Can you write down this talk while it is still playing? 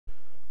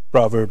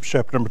Proverbs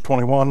chapter number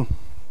 21.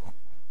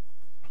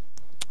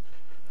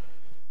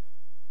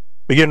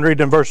 Begin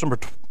reading in verse number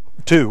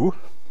 2.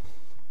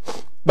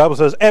 The Bible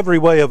says, "Every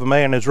way of a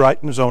man is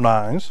right in his own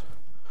eyes,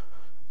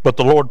 but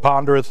the Lord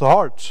pondereth the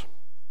hearts.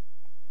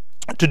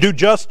 To do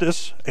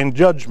justice and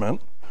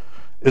judgment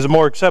is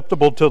more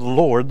acceptable to the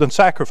Lord than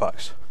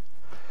sacrifice.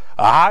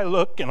 A high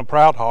look and a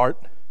proud heart,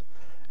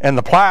 and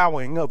the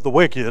plowing of the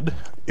wicked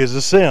is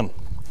a sin."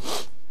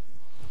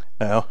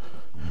 Now,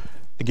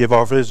 to give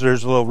our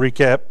visitors a little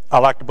recap, I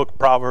like the book of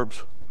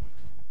Proverbs.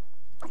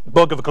 The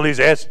book of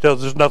Ecclesiastes tells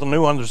us there's nothing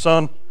new under the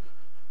sun.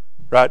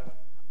 Right?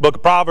 Book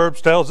of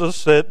Proverbs tells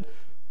us that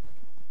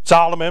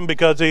Solomon,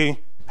 because he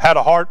had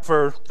a heart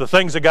for the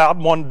things of God,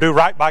 wanted to do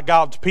right by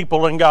God's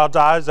people in God's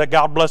eyes, that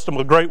God blessed him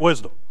with great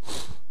wisdom.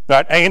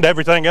 Right? And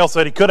everything else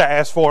that he could have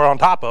asked for on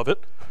top of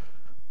it.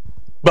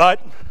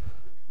 But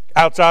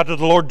outside of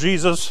the Lord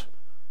Jesus,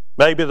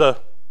 maybe the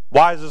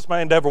wisest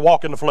man to ever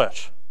walk in the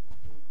flesh.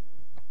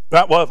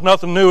 Right? Well, if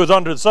nothing new is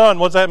under the sun,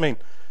 what's that mean?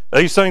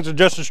 These things are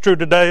just as true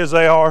today as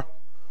they are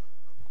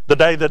the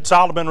day that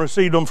Solomon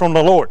received them from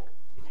the Lord.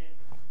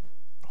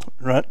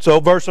 Right? So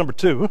verse number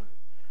 2,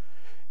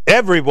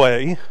 every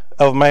way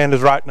of man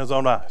is right in his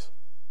own eyes.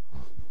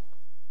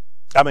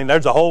 I mean,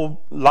 there's a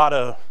whole lot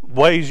of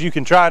ways you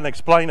can try and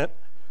explain it.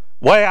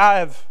 The way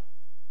I've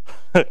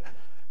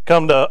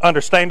come to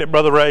understand it,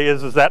 Brother Ray,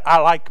 is that I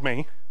like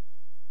me,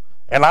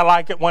 and I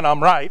like it when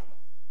I'm right,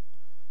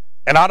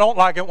 and I don't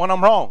like it when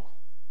I'm wrong.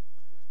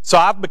 So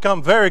I've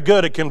become very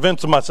good at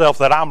convincing myself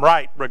that I'm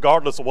right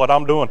regardless of what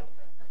I'm doing.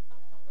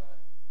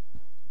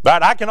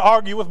 Right? I can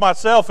argue with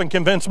myself and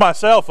convince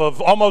myself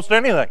of almost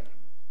anything.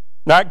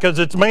 Right? Because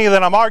it's me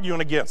that I'm arguing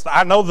against.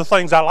 I know the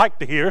things I like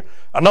to hear.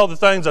 I know the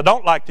things I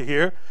don't like to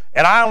hear.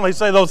 And I only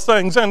say those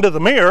things into the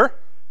mirror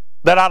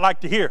that I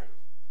like to hear.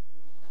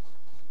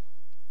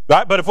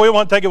 Right? But if we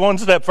want to take it one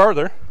step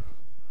further,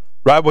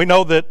 right, we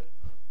know that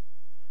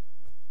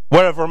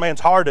wherever a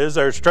man's heart is,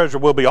 there his treasure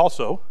will be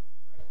also.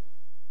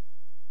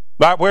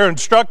 Right? We're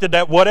instructed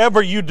that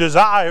whatever you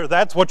desire,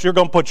 that's what you're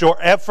going to put your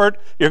effort,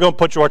 you're going to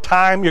put your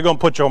time, you're going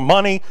to put your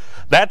money.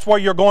 That's where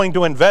you're going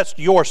to invest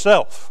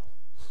yourself.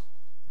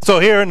 So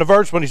here in the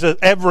verse when he says,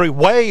 every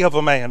way of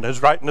a man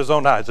is right in his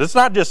own eyes. It's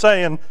not just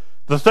saying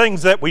the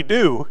things that we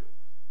do,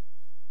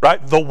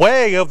 right? The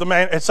way of the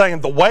man, it's saying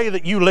the way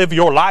that you live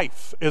your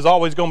life is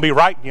always going to be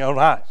right in your own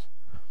eyes.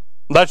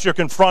 Unless you're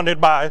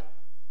confronted by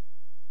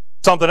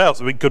something else.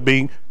 It could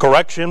be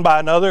correction by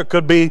another. It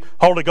could be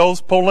Holy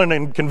Ghost pulling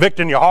and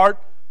convicting your heart.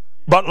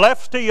 But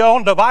left to your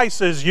own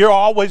devices, you're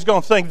always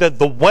going to think that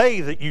the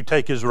way that you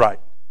take is right.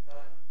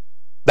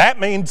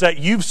 That means that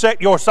you've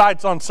set your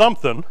sights on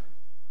something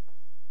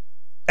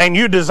and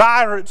you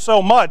desire it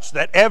so much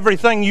that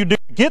everything you do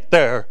to get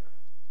there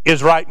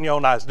is right in your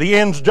own eyes. The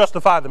ends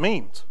justify the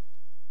means.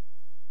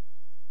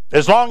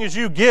 As long as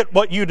you get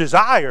what you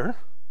desire,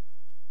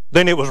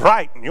 then it was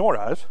right in your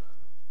eyes.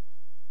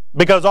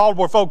 Because all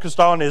we're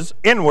focused on is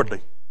inwardly.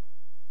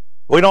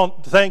 We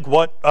don't think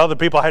what other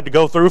people had to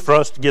go through for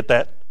us to get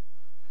that.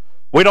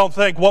 We don't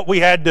think what we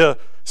had to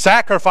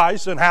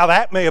sacrifice and how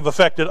that may have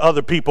affected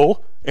other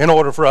people in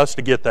order for us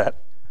to get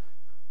that.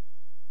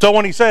 So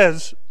when he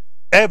says,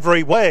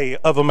 every way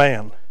of a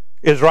man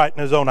is right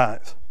in his own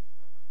eyes,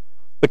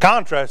 the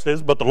contrast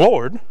is, but the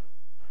Lord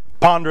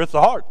pondereth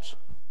the hearts.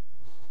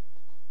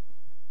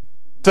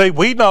 See,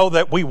 we know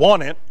that we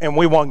want it and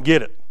we want to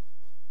get it.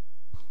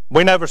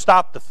 We never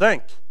stop to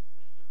think,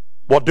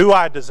 well, do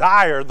I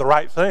desire the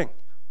right thing?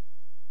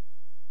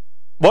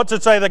 What's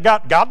it say that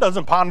God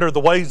doesn't ponder the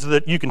ways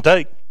that you can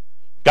take?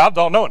 God's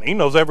all knowing. He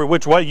knows every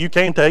which way you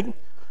can take.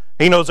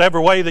 He knows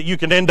every way that you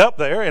can end up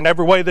there and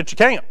every way that you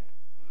can't.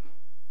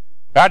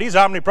 God, He's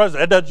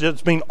omnipresent. That doesn't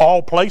just mean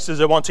all places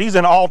at once. He's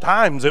in all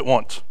times at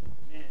once.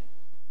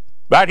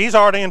 Right? He's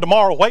already in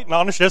tomorrow waiting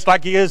on us just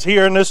like He is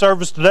here in this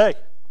service today.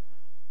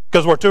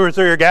 Because where 2 or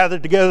 3 are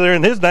gathered together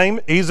in His name,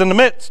 He's in the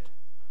midst.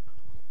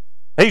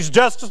 He's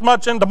just as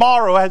much in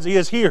tomorrow as He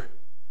is here.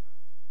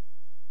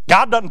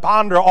 God doesn't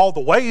ponder all the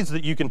ways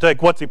that you can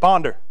take. What's He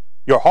ponder?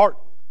 Your heart.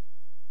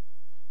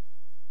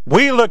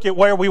 We look at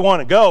where we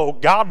want to go.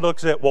 God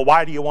looks at, well,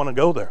 why do you want to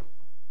go there?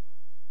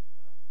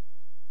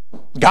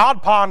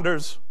 God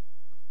ponders,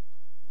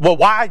 well,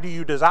 why do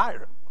you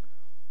desire it?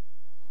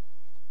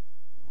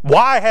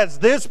 Why has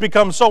this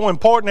become so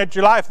important in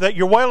your life that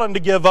you're willing to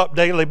give up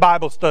daily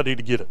Bible study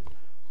to get it?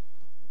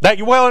 That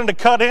you're willing to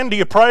cut into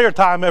your prayer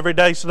time every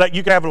day so that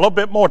you can have a little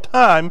bit more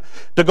time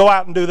to go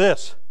out and do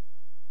this.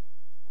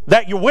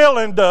 That you're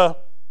willing to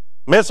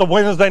miss a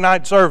Wednesday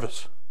night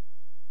service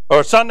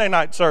or a Sunday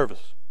night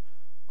service.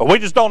 Or we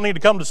just don't need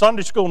to come to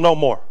Sunday school no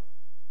more.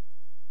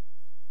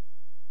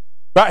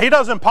 Right? He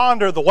doesn't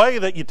ponder the way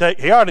that you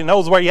take. He already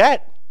knows where you're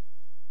at.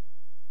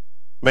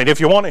 I mean, if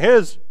you're one of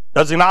His,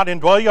 does He not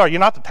indwell you? Are you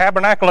not the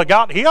tabernacle of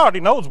God? He already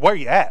knows where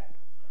you're at.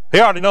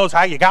 He already knows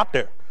how you got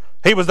there.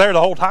 He was there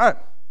the whole time.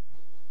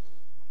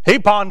 He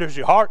ponders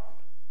your heart.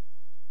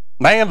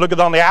 Man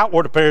looketh on the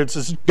outward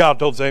appearances, God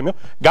told Samuel.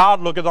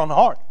 God looketh on the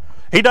heart.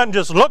 He doesn't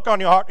just look on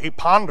your heart, He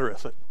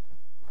pondereth it.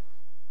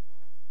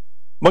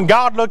 When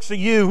God looks at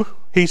you,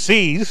 he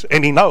sees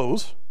and he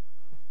knows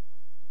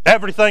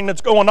everything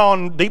that's going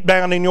on deep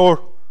down in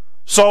your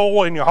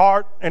soul, in your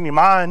heart, in your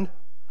mind.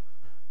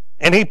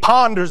 And he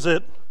ponders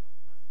it.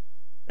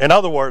 In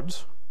other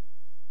words,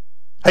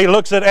 he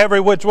looks at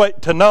every which way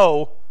to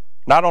know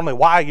not only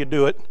why you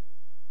do it,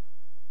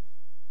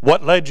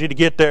 what led you to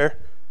get there,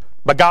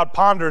 but God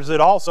ponders it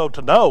also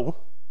to know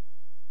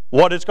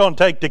what it's going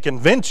to take to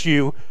convince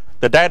you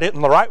that that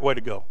isn't the right way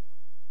to go.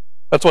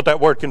 That's what that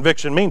word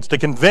conviction means, to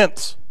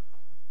convince.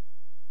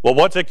 Well,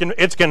 what's it?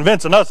 It's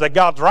convincing us that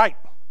God's right.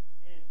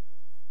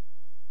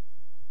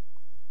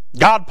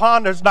 God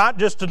ponders not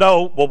just to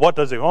know, well, what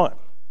does he want?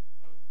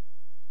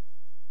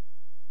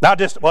 Not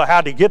just, well,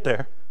 how did he get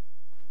there?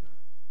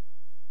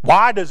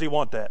 Why does he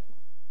want that?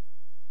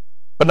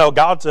 But no,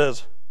 God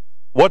says,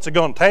 what's it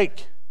going to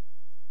take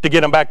to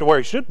get him back to where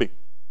he should be?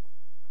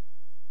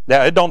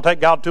 Now, it don't take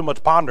God too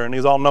much pondering.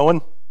 He's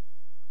all-knowing.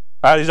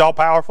 Right? He's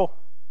all-powerful.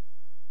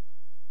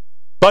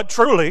 But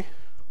truly,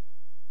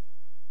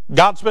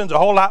 God spends a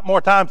whole lot more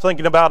time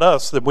thinking about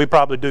us than we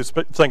probably do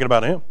thinking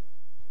about him.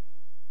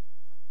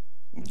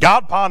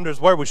 God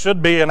ponders where we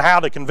should be and how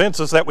to convince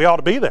us that we ought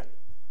to be there.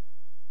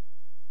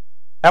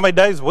 How many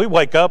days we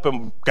wake up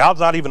and God's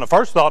not even the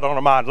first thought on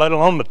our mind, let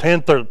alone the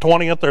 10th or the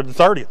 20th or the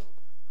 30th?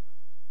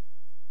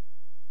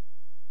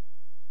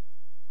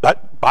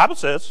 That Bible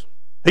says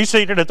he's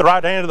seated at the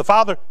right hand of the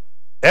Father,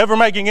 ever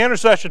making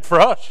intercession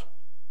for us.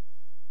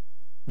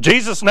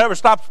 Jesus never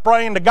stops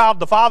praying to God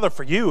the Father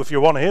for you if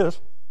you're one of his.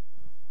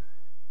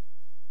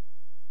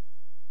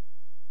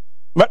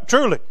 But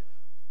truly,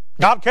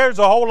 God cares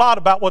a whole lot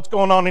about what's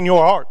going on in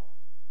your heart.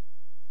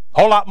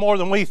 A whole lot more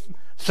than we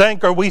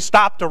think or we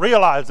stop to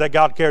realize that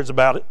God cares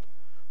about it.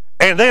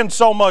 And then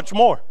so much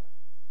more.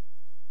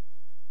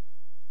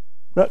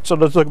 So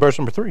let's look at verse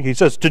number 3. He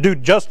says, to do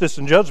justice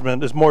and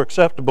judgment is more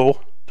acceptable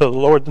to the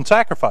Lord than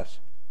sacrifice.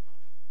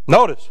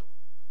 Notice,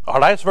 our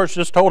last verse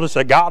just told us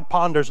that God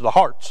ponders the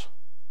hearts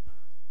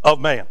of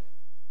man.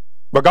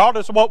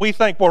 Regardless of what we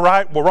think we're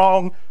right, we're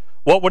wrong,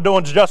 what we're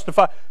doing is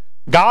justified,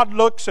 God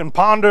looks and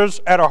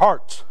ponders at our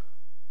hearts.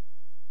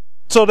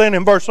 So then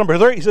in verse number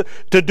 3, he says,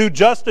 to do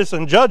justice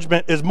and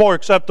judgment is more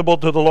acceptable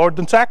to the Lord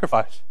than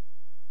sacrifice.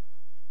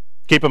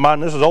 Keep in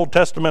mind, this is Old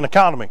Testament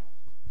economy.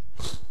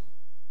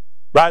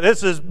 Right,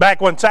 this is back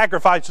when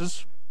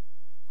sacrifices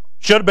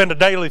should have been a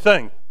daily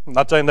thing. I'm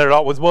not saying that it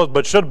always was,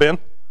 but should have been.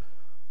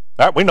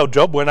 Right, we know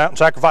Job went out and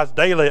sacrificed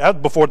daily. That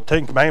was before the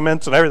Ten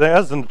Commandments and everything. That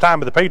was in the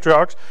time of the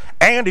patriarchs.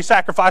 And he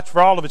sacrificed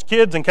for all of his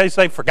kids in case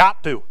they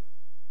forgot to.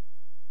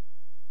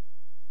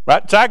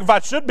 Right,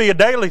 sacrifice should be a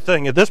daily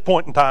thing at this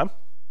point in time.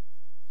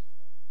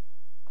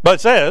 But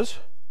it says,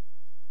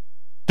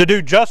 to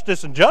do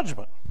justice and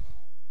judgment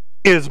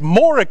is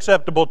more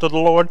acceptable to the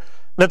Lord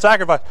than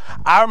sacrifice.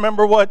 I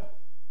remember what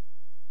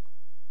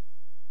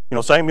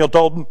Samuel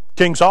told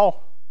King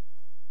Saul,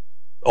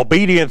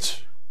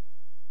 obedience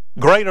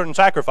greater than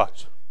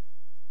sacrifice.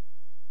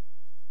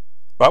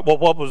 Right? Well,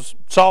 what was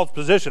Saul's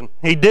position?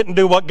 He didn't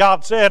do what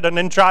God said and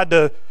then tried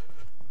to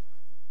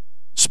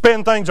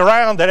spin things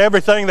around that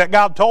everything that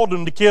God told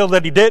him to kill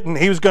that he didn't,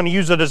 he was going to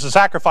use it as a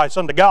sacrifice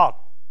unto God.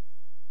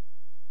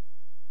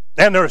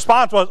 And the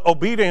response was,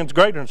 obedience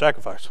greater than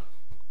sacrifice.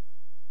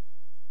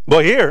 Well,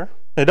 here,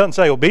 it doesn't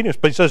say obedience,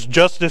 but it says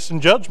justice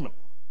and judgment.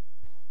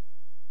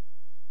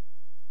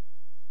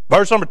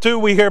 Verse number 2,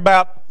 we hear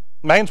about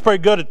man's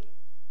pretty good at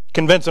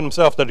convincing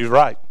himself that he's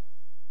right.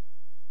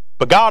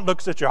 But God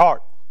looks at your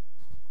heart.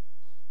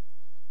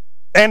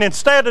 And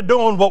instead of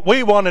doing what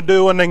we want to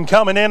do and then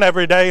coming in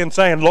every day and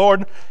saying,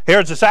 Lord,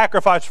 here's a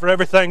sacrifice for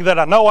everything that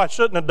I know I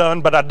shouldn't have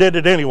done, but I did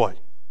it anyway.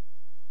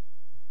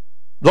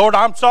 Lord,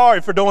 I'm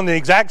sorry for doing the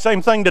exact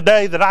same thing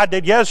today that I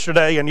did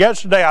yesterday, and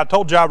yesterday I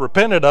told you I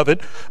repented of it,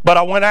 but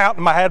I went out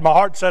and I had my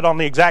heart set on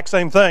the exact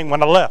same thing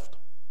when I left.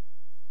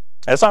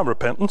 That's not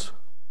repentance.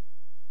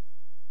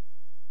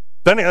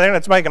 If anything,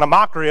 it's making a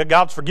mockery of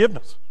God's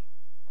forgiveness.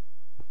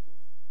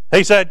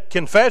 He said,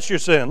 confess your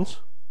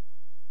sins,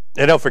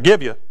 and he'll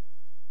forgive you.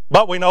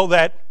 But we know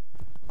that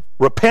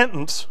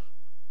repentance,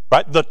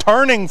 right, the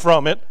turning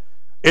from it,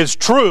 is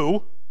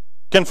true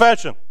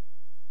confession.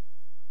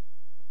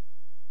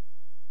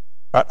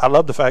 I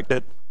love the fact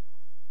that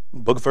in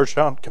the book of 1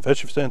 John,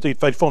 confess your sins, he's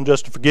faithful and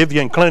just to forgive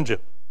you and cleanse you.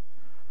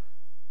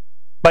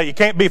 But you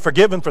can't be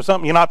forgiven for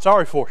something you're not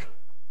sorry for.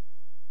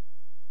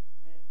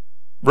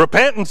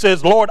 Repentance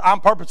is, Lord, I'm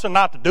purposing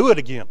not to do it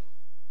again.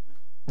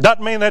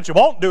 Doesn't mean that you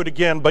won't do it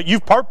again, but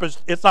you've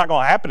purposed it's not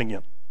going to happen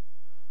again.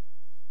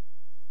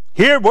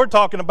 Here we're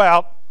talking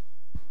about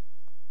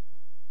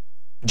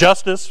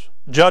justice,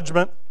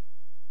 judgment,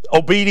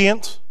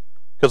 obedience.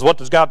 Because what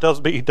does God tell us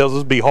to be? He tells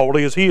us to be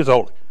holy as he is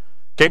holy.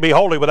 Can't be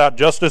holy without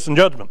justice and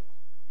judgment.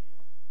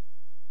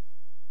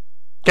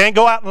 Can't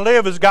go out and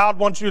live as God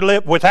wants you to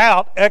live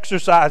without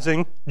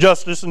exercising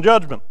justice and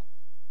judgment.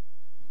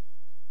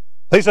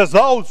 He says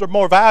those are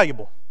more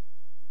valuable,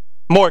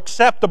 more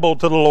acceptable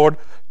to the Lord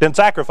than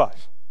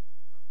sacrifice.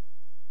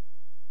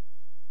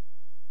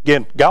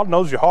 Again, God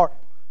knows your heart.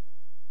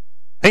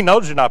 He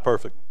knows you're not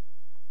perfect.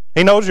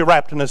 He knows you're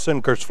wrapped in this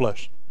sin-cursed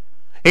flesh.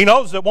 He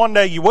knows that one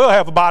day you will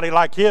have a body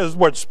like his,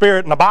 where the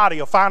spirit and the body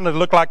will finally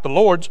look like the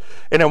Lord's,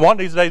 and then one of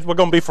these days we're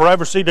going to be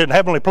forever seated in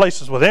heavenly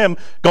places with him,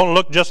 going to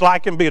look just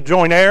like him, be a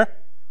joint heir.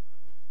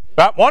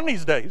 Right? One of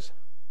these days.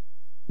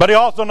 But he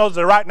also knows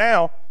that right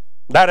now,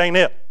 that ain't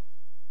it.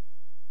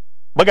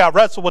 We got to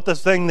wrestle with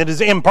this thing that is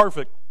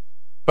imperfect.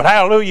 But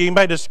hallelujah, he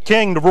made us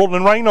king to rule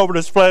and reign over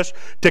this flesh,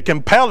 to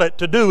compel it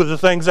to do the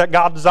things that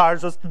God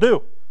desires us to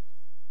do.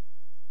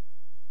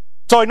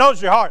 So he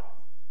knows your heart.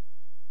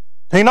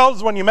 He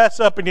knows when you mess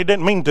up and you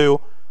didn't mean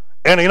to,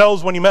 and he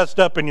knows when you messed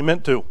up and you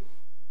meant to.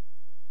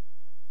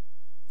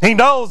 He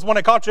knows when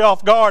it caught you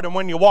off guard and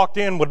when you walked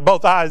in with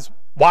both eyes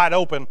wide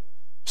open,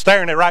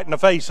 staring it right in the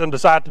face and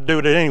decided to do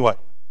it anyway.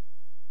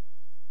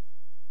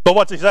 But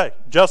what's he say?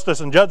 Justice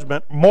and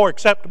judgment more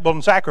acceptable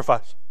than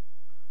sacrifice.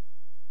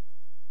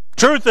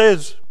 Truth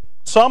is,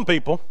 some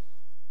people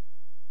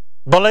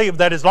believe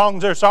that as long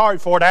as they're sorry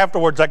for it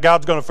afterwards, that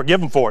God's going to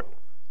forgive them for it.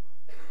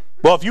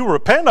 Well, if you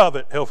repent of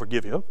it, he'll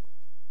forgive you.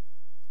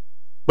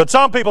 But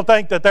some people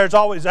think that there's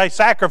always a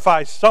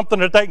sacrifice, something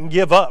that they can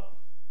give up.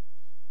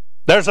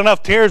 There's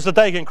enough tears that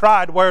they can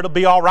cry to where it'll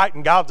be all right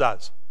in God's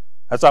eyes.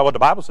 That's not what the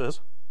Bible says.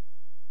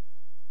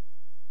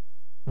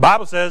 The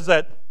Bible says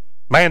that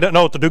man doesn't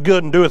know what to do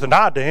good and doeth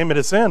not, to him it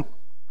is sin.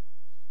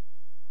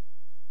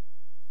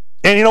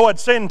 And you know what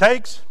sin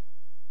takes?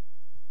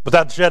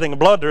 Without the shedding of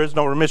blood, there is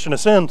no remission of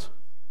sins.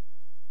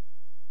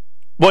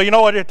 Well, you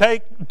know what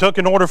it took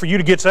in order for you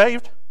to get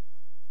saved?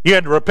 You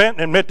had to repent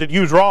and admit that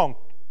you was wrong.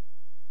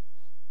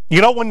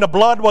 You know when the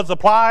blood was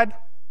applied?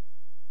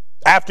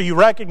 After you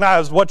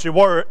recognized what you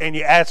were and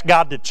you asked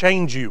God to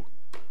change you.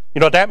 You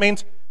know what that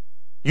means?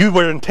 You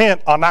were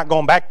intent on not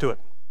going back to it.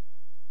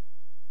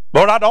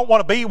 Lord, I don't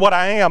want to be what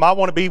I am. I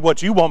want to be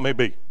what you want me to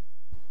be.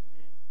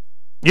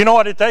 You know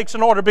what it takes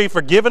in order to be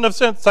forgiven of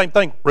sin? Same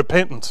thing,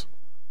 repentance.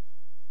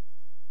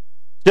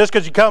 Just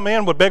because you come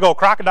in with big old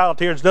crocodile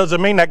tears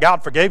doesn't mean that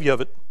God forgave you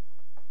of it.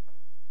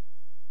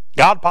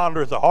 God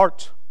pondereth the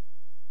hearts.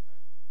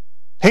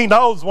 He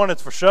knows when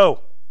it's for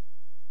show.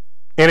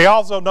 And he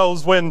also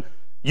knows when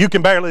you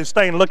can barely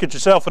stay and look at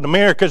yourself in the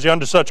mirror because you're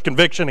under such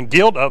conviction and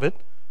guilt of it.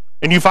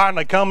 And you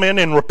finally come in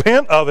and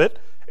repent of it.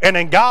 And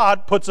then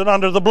God puts it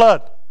under the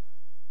blood.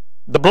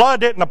 The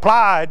blood isn't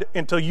applied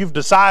until you've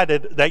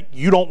decided that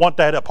you don't want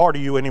that a part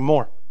of you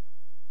anymore.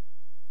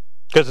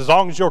 Because as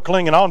long as you're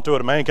clinging on to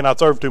it, a man cannot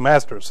serve two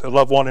masters. He'll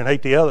love one and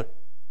hate the other.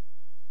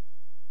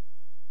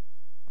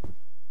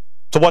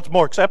 So what's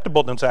more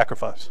acceptable than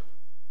sacrifice?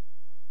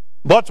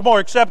 What's more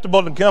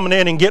acceptable than coming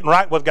in and getting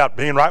right with God,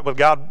 being right with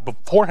God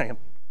beforehand?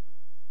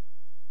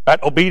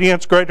 That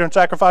obedience greater than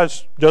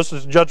sacrifice,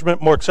 justice and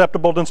judgment more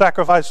acceptable than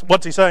sacrifice.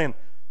 What's he saying?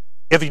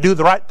 If you do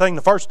the right thing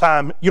the first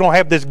time, you don't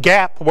have this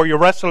gap where you're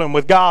wrestling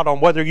with God on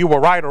whether you were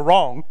right or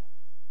wrong.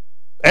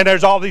 And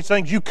there's all these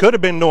things you could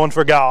have been doing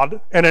for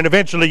God, and then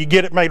eventually you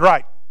get it made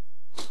right.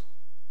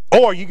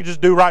 Or you could just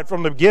do right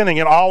from the beginning,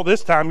 and all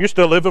this time you're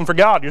still living for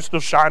God. You're still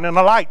shining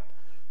a light.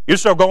 You're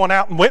still going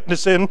out and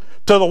witnessing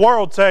to the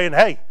world saying,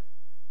 hey,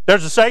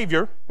 there's a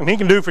Savior, and he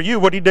can do for you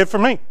what he did for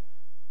me.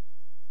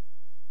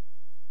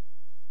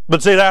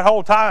 But see, that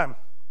whole time,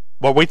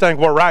 well, we think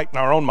we're right in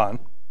our own mind.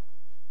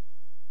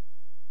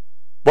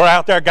 We're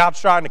out there,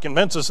 God's trying to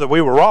convince us that we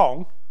were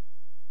wrong.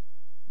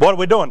 What are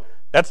we doing?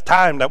 That's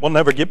time that we'll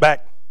never get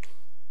back.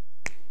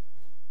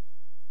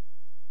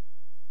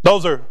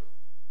 Those are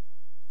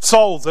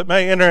souls that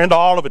may enter into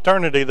all of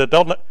eternity that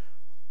they'll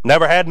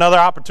never had another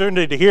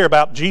opportunity to hear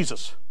about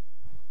Jesus.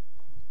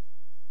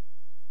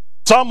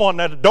 Someone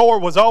that the door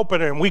was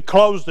open and we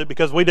closed it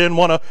because we didn't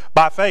want to,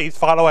 by faith,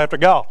 follow after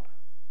God.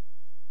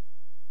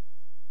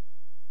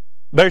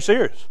 Very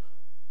serious.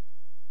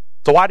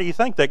 So why do you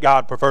think that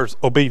God prefers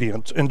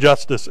obedience and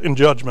justice and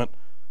judgment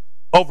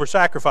over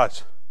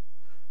sacrifice?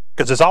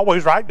 Because it's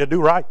always right to do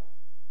right.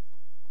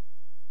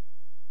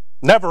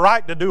 Never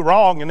right to do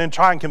wrong and then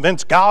try and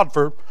convince God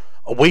for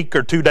a week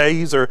or 2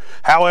 days or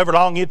however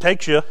long it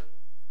takes you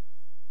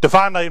to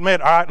finally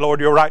admit, all right, Lord,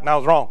 you're right and I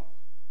was wrong.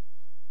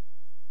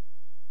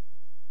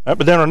 Right,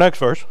 but then our next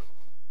verse.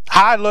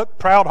 High look,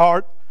 proud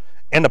heart,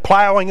 and the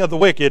plowing of the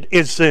wicked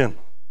is sin.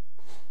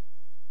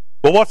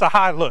 Well, what's a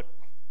high look?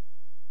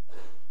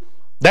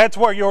 That's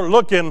where you're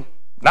looking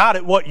not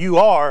at what you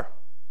are,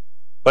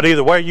 but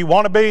either where you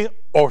want to be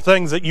or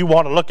things that you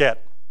want to look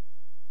at.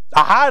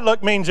 A high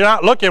look means you're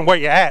not looking where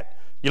you're at.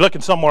 You're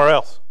looking somewhere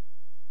else.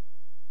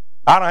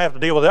 I don't have to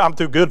deal with it. I'm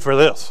too good for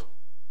this.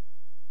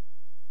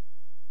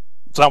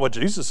 It's not what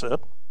Jesus said.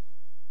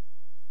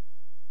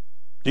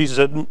 Jesus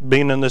said,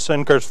 being in this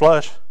sin-cursed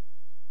flesh,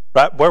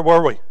 right? Where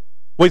were we?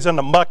 We was in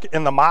the muck,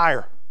 in the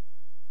mire.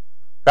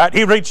 Right?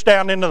 He reached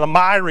down into the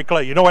miry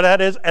clay. You know what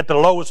that is? At the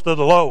lowest of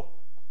the low.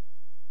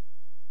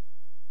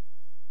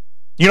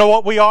 You know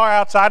what we are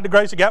outside the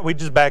grace of God? We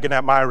just back in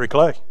that miry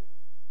clay.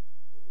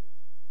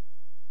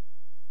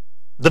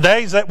 The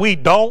days that we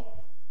don't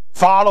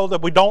follow,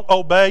 that we don't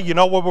obey, you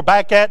know where we're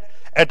back at?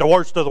 At the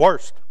worst of the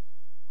worst.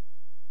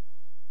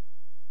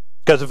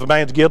 Because if a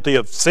man's guilty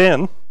of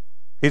sin,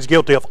 he's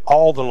guilty of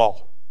all the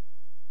law.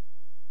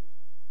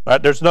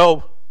 Right? There's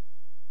no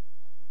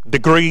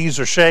degrees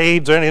or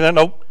shades or anything.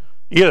 Nope.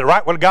 You're either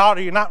right with God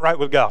or you're not right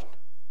with God.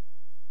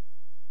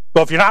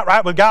 Well, if you're not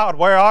right with God,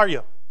 where are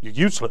you? You're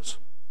useless.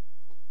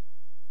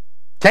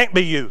 Can't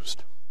be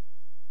used.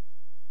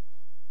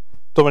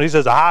 So when he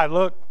says, "Hi,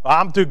 look,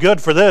 I'm too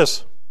good for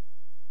this."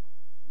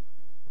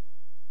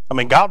 I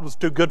mean, God was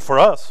too good for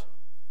us.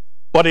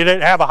 But he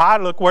didn't have a high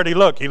look. Where'd he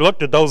look? He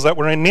looked at those that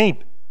were in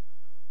need.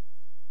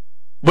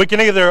 We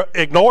can either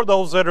ignore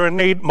those that are in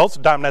need. Most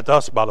of the time that's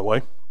us, by the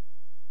way.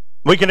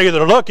 We can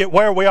either look at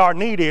where we are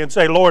needy and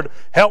say, "Lord,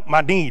 help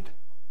my need."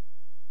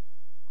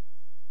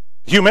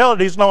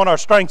 Humility is knowing our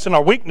strengths and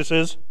our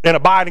weaknesses and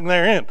abiding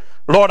therein.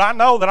 Lord, I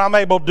know that I'm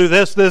able to do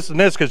this, this, and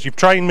this because you've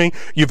trained me,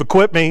 you've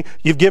equipped me,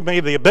 you've given me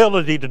the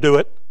ability to do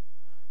it.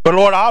 But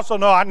Lord, I also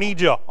know I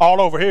need you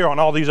all over here on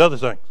all these other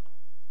things.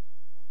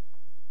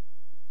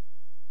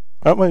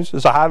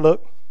 It's a high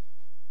look.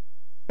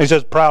 He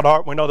says, "Proud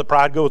heart." We know that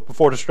pride goes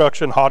before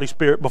destruction, haughty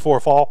spirit before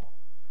a fall.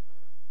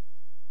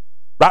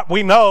 Right?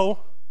 We know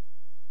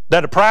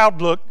that a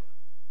proud look,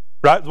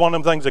 right, is one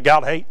of them things that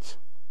God hates.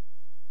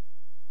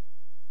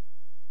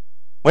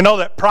 We know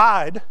that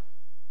pride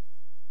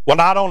will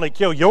not only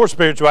kill your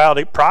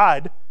spirituality,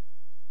 pride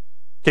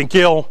can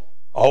kill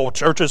a whole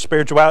church's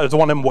spirituality. It's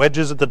one of them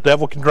wedges that the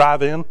devil can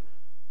drive in,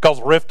 cause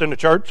a rift in the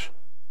church.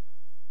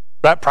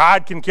 That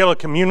pride can kill a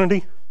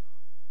community.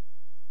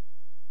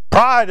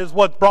 Pride is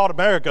what brought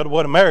America to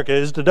what America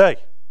is today.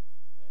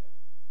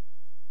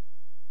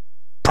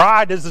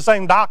 Pride is the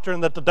same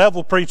doctrine that the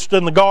devil preached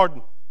in the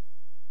garden,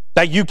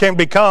 that you can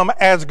become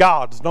as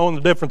gods, knowing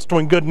the difference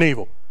between good and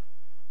evil.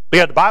 But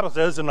yet the Bible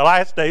says in the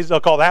last days they'll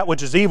call that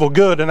which is evil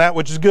good and that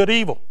which is good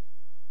evil.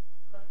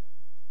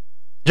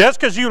 Just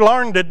because you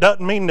learned it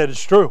doesn't mean that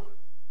it's true.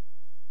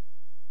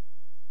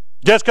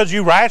 Just because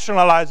you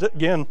rationalize it,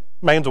 again,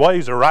 man's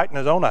ways are right in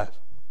his own eyes,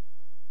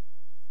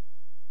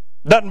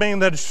 doesn't mean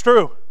that it's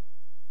true.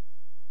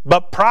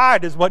 But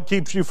pride is what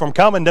keeps you from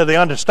coming to the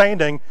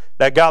understanding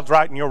that God's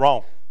right and you're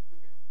wrong.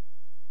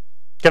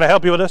 Can I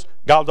help you with this?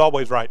 God's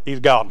always right. He's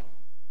God.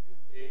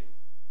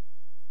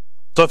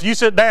 So if you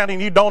sit down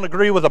and you don't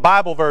agree with a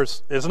Bible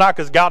verse, it's not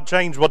because God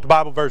changed what the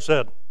Bible verse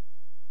said.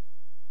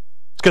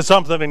 It's because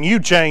something in you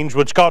changed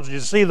which causes you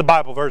to see the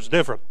Bible verse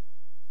different.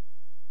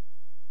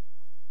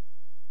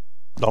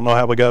 Don't know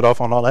how we got off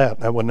on all that.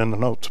 That wasn't in the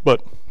notes.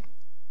 But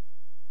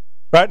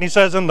right, and he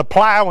says, "In the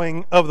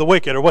plowing of the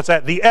wicked," or what's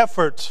that? The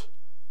efforts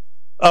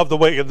of the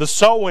wicked, the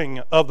sowing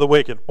of the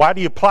wicked. Why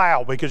do you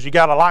plow? Because you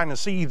got a line of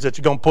seeds that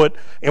you're going to put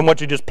in what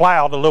you just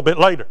plowed a little bit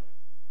later.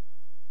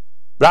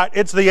 Right?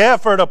 It's the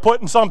effort of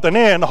putting something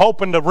in,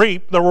 hoping to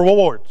reap the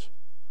rewards.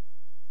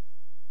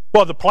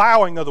 Well, the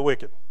plowing of the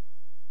wicked.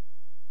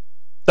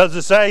 Does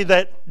it say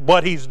that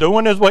what he's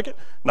doing is wicked?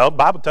 No, the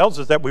Bible tells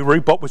us that we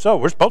reap what we sow.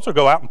 We're supposed to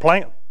go out and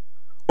plant.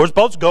 We're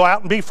supposed to go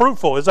out and be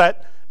fruitful. Is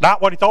that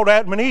not what he told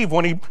Adam and Eve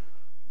when he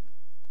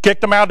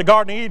kicked them out of the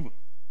Garden of Eden?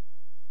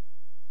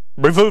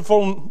 Be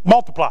fruitful and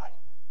multiply.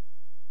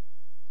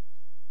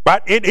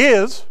 Right? It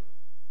is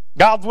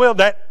God's will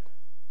that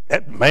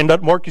man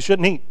doesn't work, you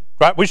shouldn't eat.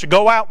 Right? We should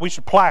go out, we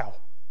should plow.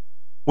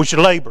 We should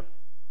labor.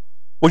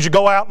 We should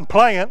go out and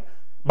plant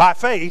by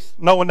faith,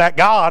 knowing that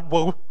God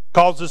will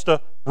cause us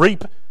to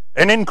reap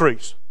an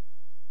increase.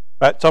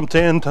 Right? Some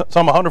 10,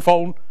 some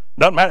 100-fold.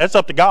 Doesn't matter. That's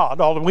up to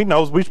God. All that we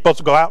know is we're supposed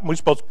to go out and we're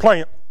supposed to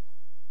plant.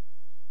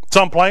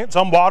 Some plant,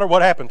 some water.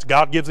 What happens?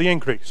 God gives the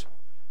increase.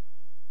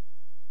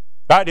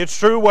 Right? It's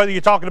true whether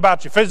you're talking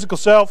about your physical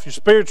self, your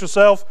spiritual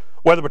self,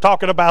 whether we're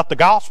talking about the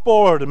gospel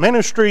or the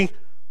ministry.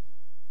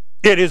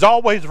 It is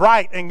always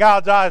right in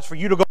God's eyes for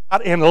you to go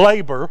out and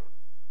labor,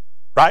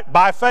 right,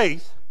 by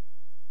faith,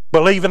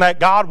 believing that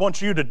God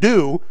wants you to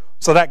do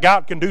so that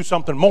God can do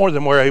something more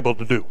than we're able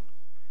to do.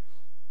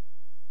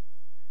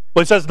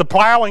 But he says the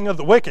plowing of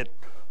the wicked.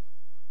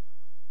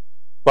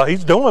 Well,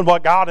 he's doing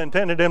what God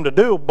intended him to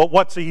do, but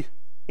what's he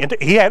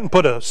hadn't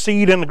put a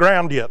seed in the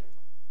ground yet.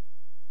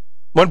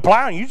 When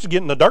plowing, you're just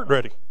getting the dirt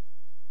ready.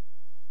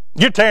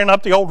 You're tearing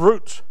up the old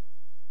roots.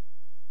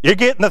 You're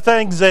getting the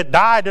things that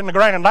died in the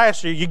ground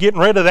last year. You're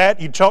getting rid of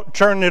that. You're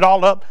churning it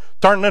all up,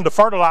 turning it into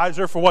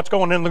fertilizer for what's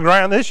going in the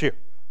ground this year.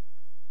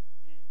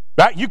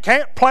 Right? You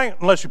can't plant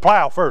unless you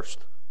plow first.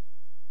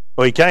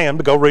 Well, you can,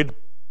 but go read the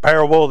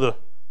parable of the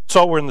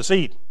sower and the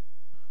seed.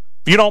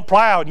 If you don't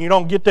plow and you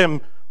don't get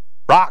them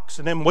rocks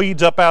and them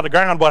weeds up out of the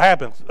ground, what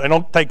happens? They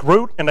don't take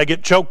root and they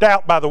get choked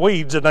out by the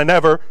weeds and they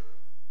never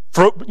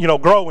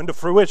grow into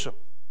fruition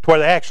to where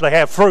they actually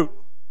have fruit.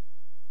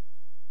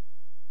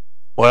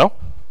 Well,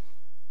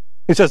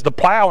 he says the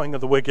plowing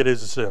of the wicked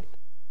is a sin.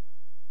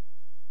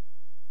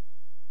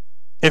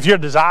 If your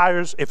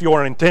desires, if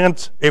your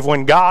intents, if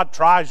when God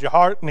tries your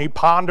heart and he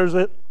ponders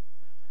it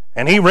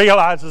and he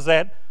realizes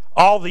that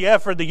all the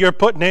effort that you're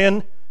putting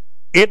in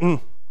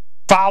isn't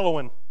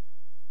following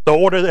the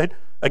order that,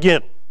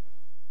 again,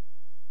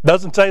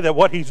 doesn't say that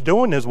what he's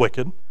doing is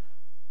wicked.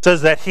 It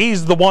says that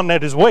he's the one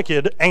that is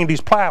wicked and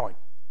he's plowing.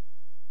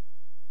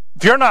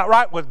 If you're not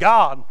right with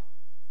God,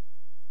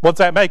 what's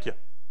that make you?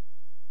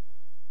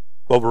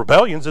 Well,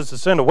 rebellion is the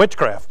sin of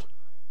witchcraft.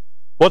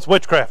 What's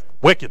witchcraft?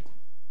 Wicked.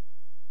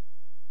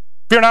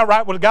 If you're not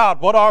right with God,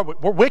 what are we?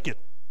 We're wicked.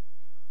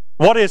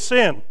 What is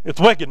sin? It's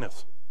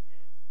wickedness.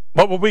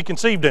 What were we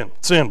conceived in?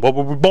 Sin. What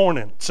were we born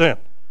in? Sin.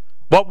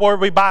 What were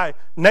we by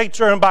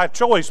nature and by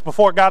choice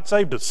before God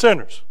saved us?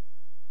 Sinners.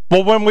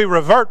 Well, when we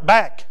revert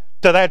back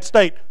to that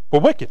state, we're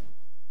wicked.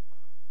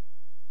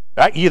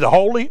 Right? You're either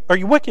holy or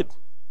you're wicked.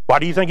 Why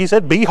do you think he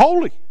said, be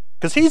holy?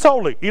 Because he's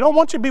holy. He don't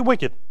want you to be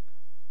wicked.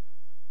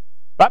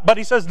 Right? But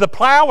he says the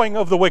plowing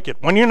of the wicked.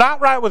 When you're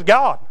not right with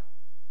God,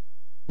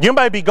 you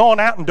may be going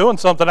out and doing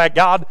something that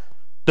God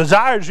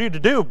desires you to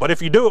do, but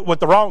if you do it with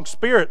the wrong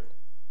spirit,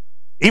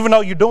 even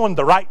though you're doing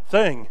the right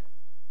thing,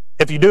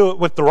 if you do it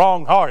with the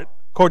wrong heart,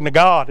 according to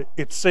God,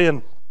 it's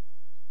sin.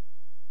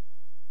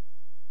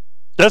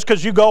 Just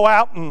because you go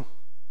out and,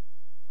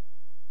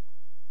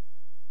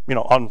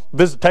 on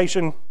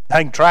visitation,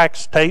 hang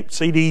tracts, tapes,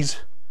 CDs,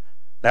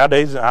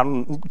 nowadays,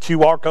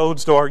 QR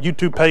codes to our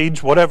YouTube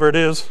page, whatever it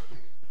is,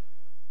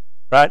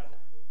 right?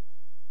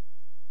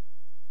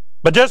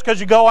 But just because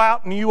you go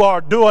out and you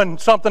are doing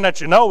something that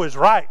you know is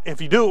right,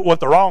 if you do it with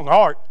the wrong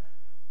heart,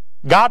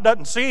 God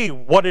doesn't see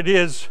what it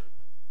is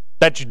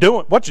that you're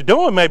doing. What you're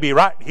doing may be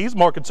right. He's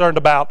more concerned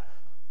about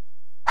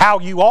how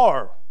you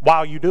are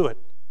while you do it.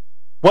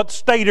 What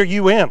state are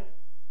you in?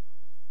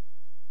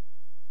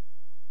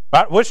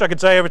 I wish I could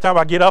say every time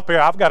I get up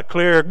here, I've got a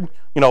clear,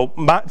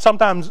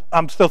 sometimes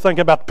I'm still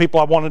thinking about the people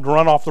I wanted to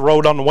run off the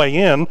road on the way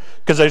in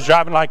because they're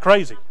driving like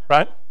crazy,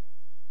 right?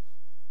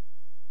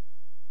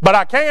 But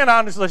I can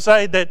honestly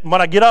say that when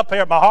I get up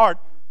here at my heart,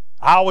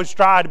 I always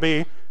try to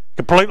be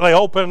completely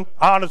open,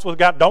 honest with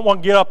God. Don't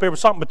want to get up here with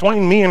something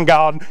between me and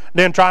God,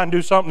 then try and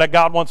do something that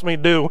God wants me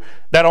to do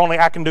that only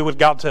I can do with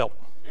God's help.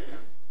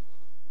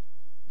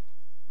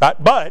 Right?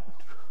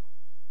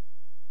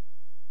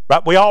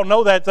 But we all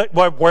know that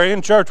we're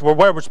in church. We're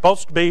where we're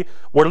supposed to be.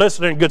 We're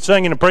listening to good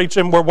singing and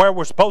preaching. We're where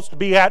we're supposed to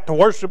be at to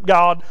worship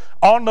God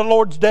on the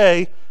Lord's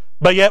day.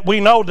 But yet we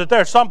know that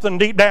there's something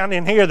deep down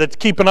in here that's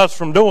keeping us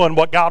from doing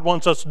what God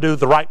wants us to do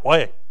the right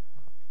way.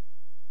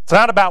 It's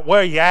not about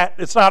where you're at.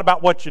 It's not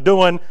about what you're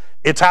doing.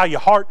 It's how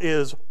your heart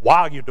is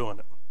while you're doing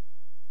it.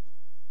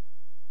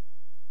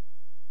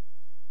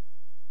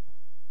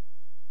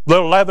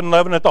 Little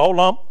leaven at the whole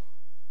lump.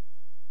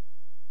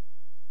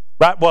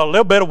 Right? Well, a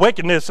little bit of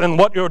wickedness in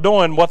what you're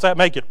doing, what's that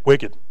make it?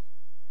 Wicked.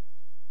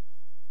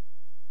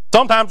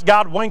 Sometimes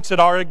God winks at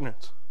our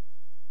ignorance.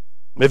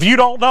 If you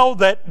don't know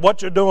that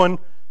what you're doing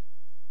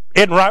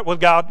isn't right with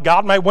God,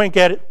 God may wink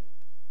at it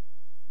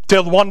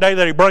till the one day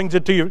that he brings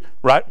it to you.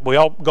 Right? We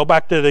all go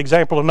back to the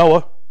example of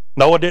Noah.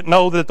 Noah didn't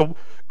know that the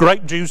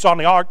grape juice on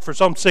the ark for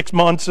some 6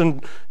 months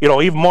and,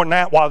 even more than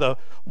that while the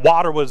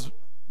water was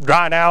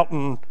drying out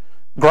and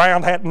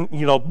ground hadn't,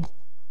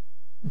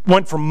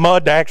 went from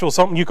mud to actual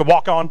something you could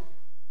walk on.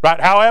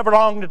 Right? However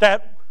long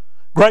that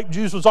grape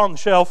juice was on the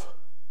shelf,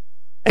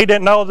 he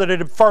didn't know that it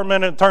had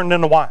fermented and turned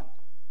into wine.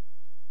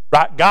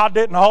 Right? God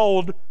didn't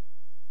hold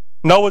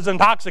Noah's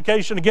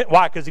intoxication again.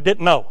 Why? Because he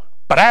didn't know.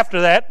 But after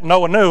that,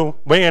 Noah knew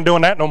we ain't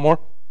doing that no more.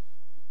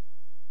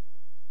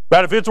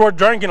 Right? If it's worth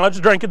drinking, let's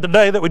drink it the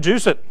day that we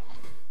juice it.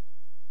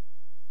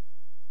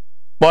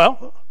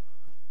 Well,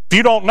 if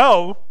you don't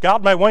know,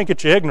 God may wink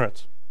at your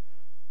ignorance.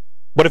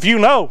 But if you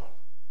know,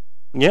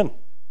 again,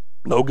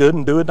 no good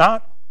and do it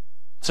not.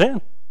 Sin.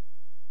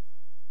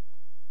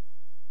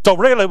 So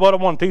really what I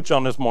want to teach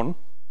on this morning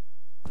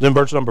is in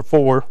verse number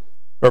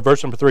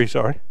 3,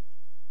 sorry.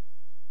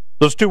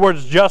 Those two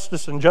words,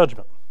 justice and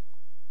judgment.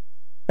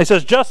 He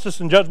says justice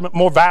and judgment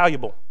more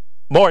valuable,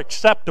 more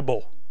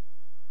acceptable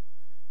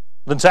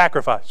than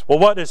sacrifice. Well,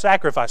 what is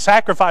sacrifice?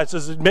 Sacrifice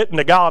is admitting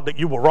to God that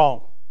you were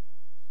wrong.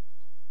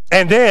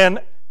 And then,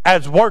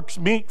 as works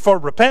meet for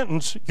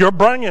repentance, you're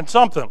bringing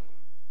something.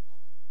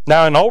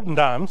 Now, in olden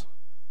times,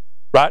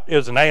 right, it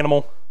was an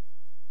animal,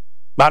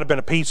 might have been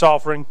a peace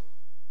offering,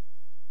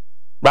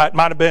 right,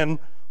 might have been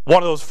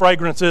one of those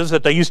fragrances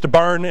that they used to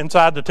burn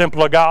inside the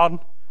temple of God.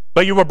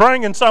 But you were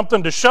bringing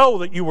something to show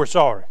that you were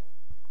sorry.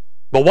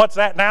 But what's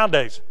that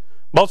nowadays?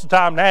 Most of the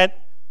time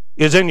that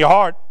is in your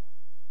heart,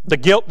 the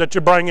guilt that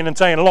you're bringing and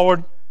saying,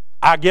 Lord,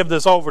 I give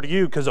this over to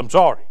you because I'm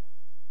sorry.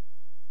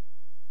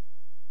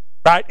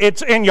 Right?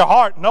 It's in your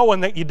heart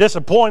knowing that you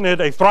disappointed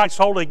a thrice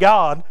holy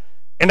God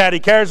and that he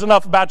cares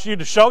enough about you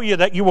to show you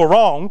that you were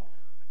wrong,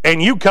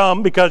 and you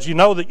come because you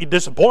know that you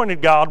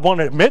disappointed God, want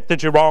to admit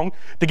that you're wrong,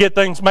 to get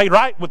things made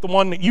right with the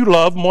one that you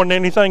love more than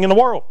anything in the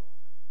world.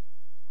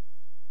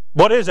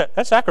 What is that?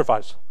 That's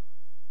sacrifice.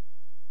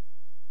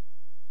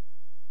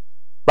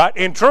 Right?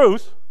 In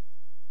truth,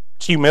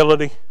 it's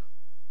humility.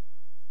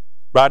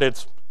 Right?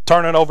 It's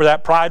turning over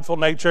that prideful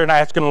nature and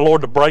asking the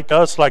Lord to break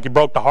us like he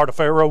broke the heart of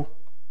Pharaoh.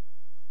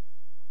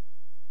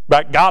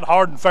 Right? God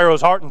hardened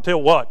Pharaoh's heart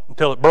until what?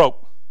 Until it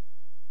broke.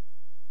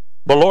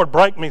 But Lord,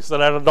 break me so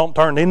that I don't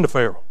turn into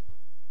Pharaoh.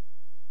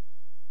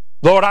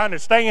 Lord, I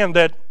understand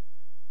that,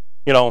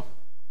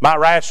 my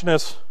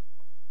rashness,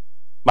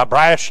 my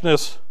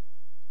brashness,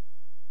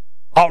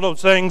 all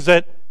those things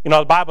that,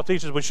 the Bible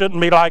teaches we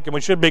shouldn't be like and we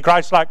should be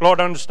Christ-like.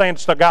 Lord, I understand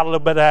it's still got a little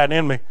bit of that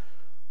in me.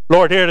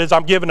 Lord, here it is.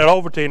 I'm giving it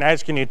over to you and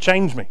asking you to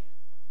change me.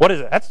 What is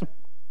it? That's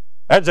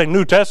That's a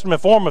New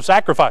Testament form of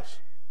sacrifice.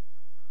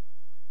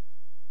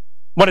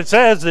 When it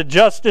says that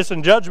justice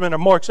and judgment are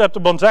more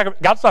acceptable than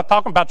sacrifice, God's not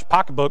talking about your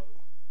pocketbook.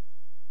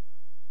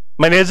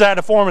 I mean, is that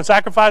a form of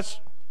sacrifice?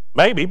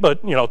 Maybe,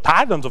 but,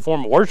 tithing's a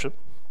form of worship.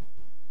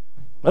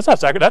 That's not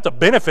sacrifice. That's a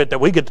benefit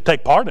that we get to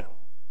take part in.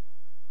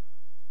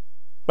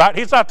 Right?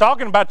 He's not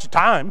talking about your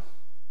time,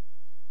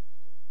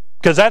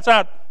 because that's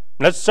not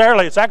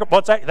necessarily a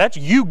sacrifice. That's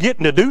you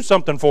getting to do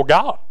something for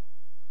God.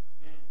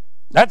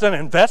 That's an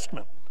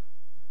investment.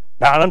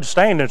 Now, I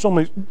understand there's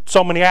only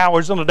so many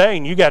hours in a day,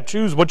 and you got to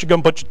choose what you're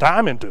going to put your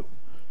time into.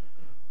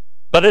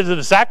 But is it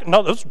a sacrifice?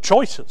 No, those are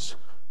choices.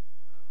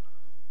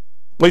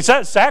 When he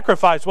says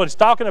sacrifice, what he's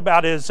talking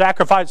about is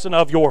sacrificing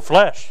of your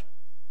flesh.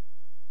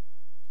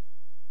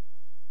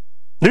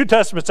 New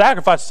Testament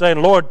sacrifice is saying,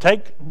 Lord,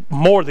 take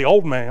more of the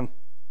old man,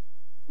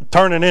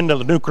 turn it into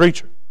the new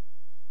creature.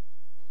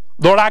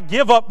 Lord, I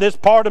give up this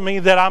part of me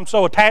that I'm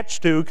so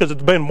attached to because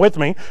it's been with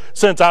me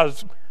since I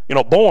was,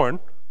 born.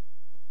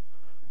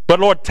 But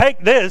Lord,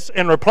 take this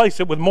and replace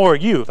it with more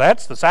of you.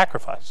 That's the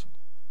sacrifice.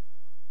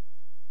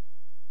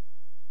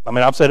 I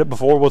mean, I've said it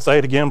before. We'll say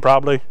it again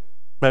probably,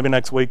 maybe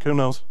next week. Who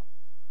knows?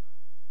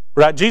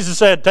 Right? Jesus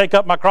said, take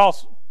up my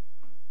cross.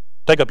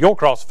 Take up your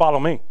cross. Follow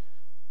me.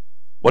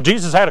 Well,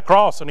 Jesus had a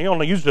cross and he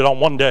only used it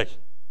on one day.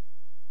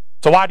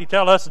 So why did he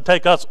tell us to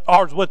take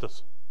ours with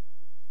us?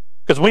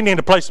 Because we need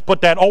a place to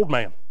put that old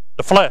man,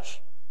 the flesh.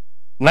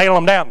 Nail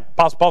him down.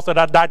 Apostle Paul said,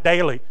 I die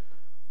daily.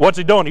 What's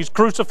he doing? He's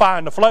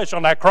crucifying the flesh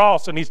on that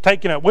cross and he's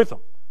taking it with him.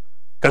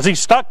 Because he's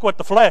stuck with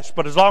the flesh,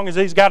 but as long as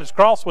he's got his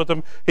cross with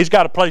him, he's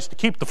got a place to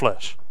keep the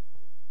flesh.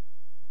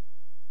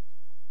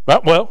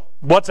 Right? Well,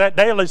 what's that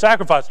daily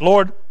sacrifice?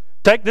 Lord,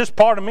 take this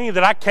part of me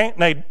that I can't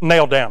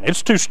nail down.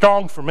 It's too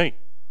strong for me.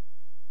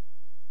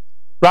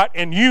 Right?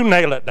 And you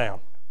nail it down.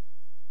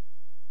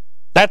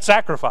 That's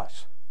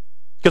sacrifice.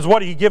 Because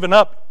what are you giving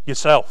up?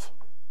 Yourself.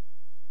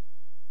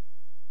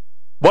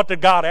 What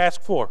did God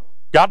ask for?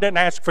 God didn't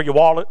ask for your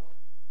wallet.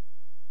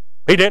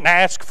 He didn't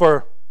ask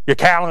for your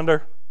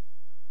calendar.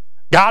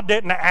 God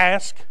didn't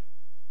ask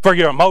for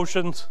your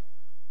emotions,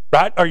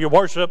 right, or your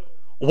worship.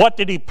 What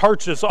did he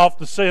purchase off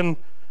the sin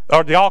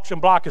or the auction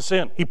block of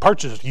sin? He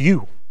purchased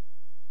you.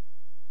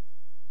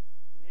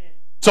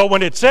 So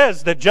when it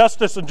says that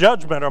justice and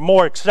judgment are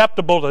more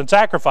acceptable than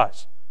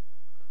sacrifice,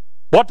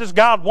 what does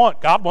God want?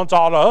 God wants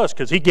all of us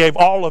because he gave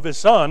all of his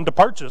son to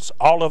purchase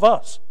all of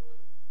us.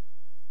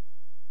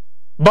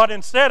 But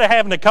instead of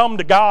having to come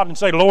to God and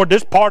say, Lord,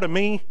 this part of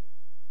me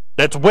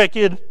that's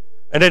wicked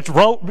and it's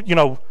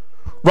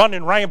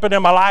running rampant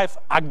in my life,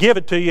 I give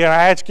it to you and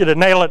I ask you to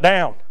nail it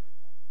down.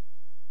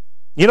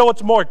 You know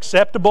what's more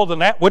acceptable than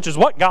that? Which is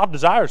what God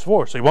desires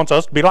for us. He wants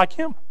us to be like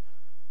him.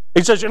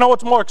 He says, you know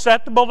what's more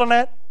acceptable than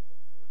that?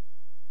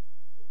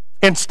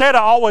 Instead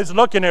of always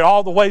looking at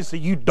all the ways that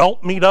you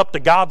don't meet up to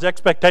God's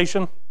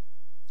expectation,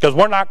 because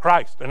we're not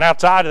Christ, and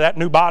outside of that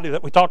new body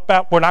that we talked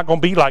about, we're not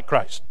going to be like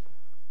Christ.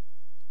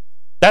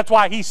 That's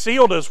why he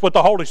sealed us with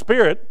the Holy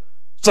Spirit,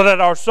 so that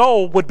our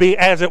soul would be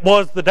as it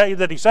was the day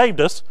that he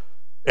saved us,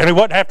 and he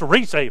wouldn't have to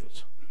resave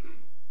us.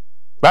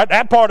 Right?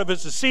 That part of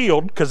us is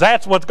sealed, because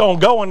that's what's going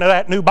to go into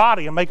that new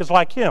body and make us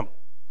like him.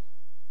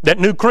 That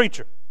new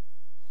creature.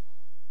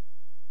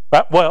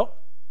 Right? Well,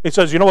 he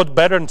says, you know what's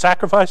better than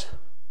sacrifice?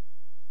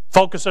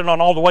 Focusing on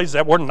all the ways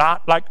that we're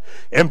not like,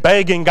 and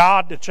begging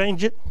God to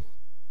change it.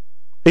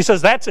 He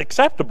says that's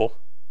acceptable.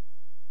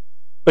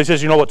 But he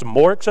says, you know what's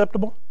more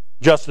acceptable?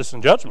 Justice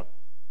and judgment.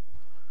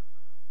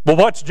 Well,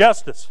 what's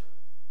justice?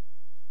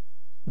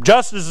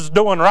 Justice is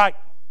doing right.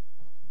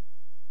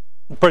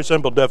 Pretty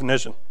simple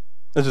definition.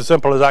 It's as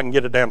simple as I can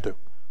get it down to.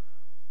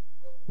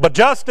 But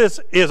justice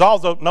is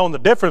also knowing the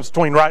difference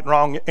between right and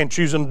wrong and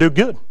choosing to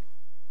do good.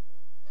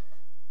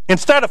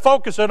 Instead of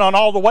focusing on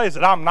all the ways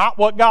that I'm not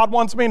what God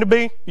wants me to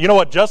be, you know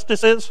what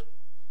justice is?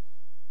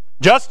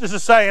 Justice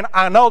is saying,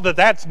 I know that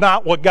that's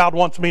not what God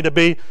wants me to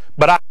be,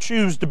 but I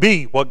choose to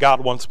be what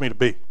God wants me to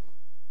be.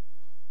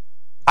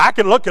 I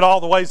can look at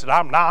all the ways that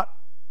I'm not,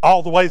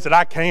 all the ways that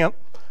I can't,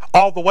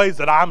 all the ways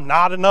that I'm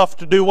not enough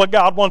to do what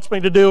God wants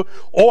me to do,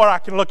 or I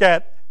can look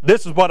at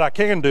this is what I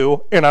can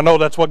do, and I know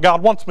that's what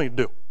God wants me to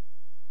do.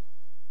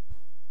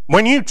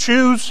 When you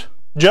choose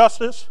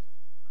justice,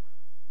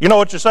 you know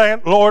what you're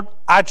saying? Lord,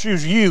 I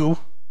choose you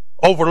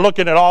over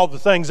looking at all the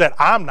things that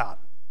I'm not.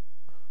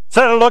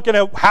 Instead of looking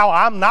at how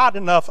I'm not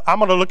enough, I'm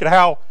going to look at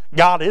how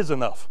God is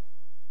enough.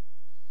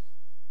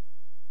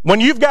 When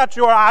you've got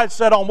your eyes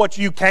set on what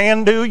you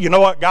can do, you know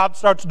what God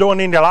starts doing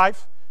in your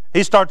life?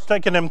 He starts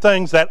taking them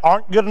things that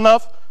aren't good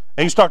enough,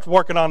 and he starts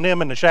working on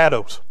them in the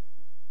shadows.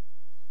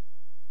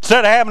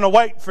 Instead of having to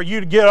wait for you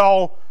to get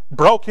all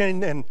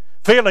broken and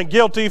feeling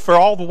guilty for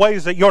all the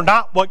ways that you're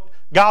not what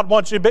God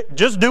wants you to be,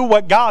 just do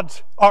what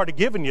God's already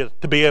given you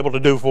to be able to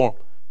do for him.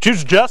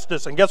 Choose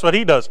justice, and guess what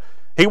he does?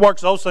 He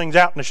works those things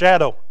out in the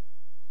shadow.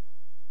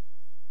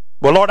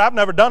 Well, Lord, I've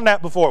never done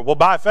that before. Well,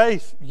 by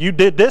faith, you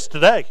did this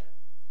today.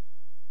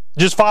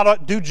 Just follow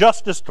it, do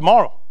justice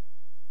tomorrow.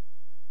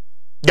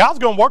 God's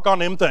going to work on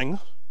them things.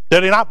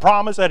 Did he not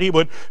promise that he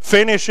would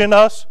finish in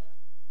us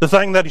the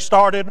thing that he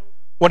started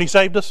when he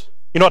saved us?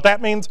 You know what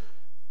that means?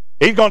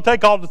 He's going to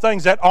take all the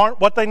things that aren't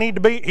what they need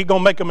to be, he's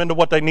going to make them into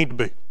what they need to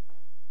be.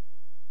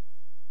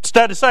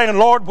 Instead of saying,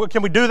 Lord,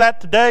 can we do that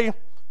today?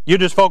 You're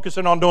just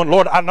focusing on doing,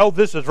 Lord, I know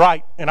this is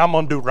right, and I'm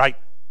going to do right.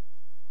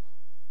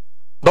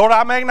 Lord,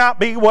 I may not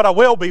be what I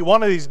will be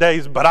one of these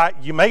days,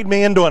 but you made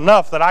me into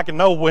enough that I can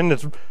know when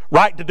it's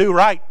right to do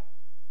right.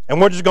 And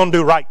we're just going to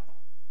do right.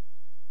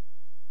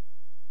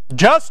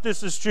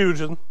 Justice is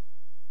choosing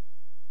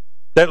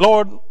that,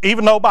 Lord,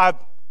 even though by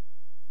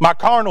my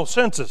carnal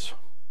senses,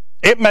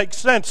 it makes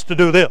sense to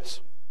do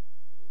this.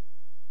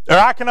 Or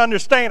I can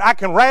understand, I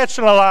can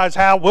rationalize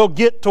how we'll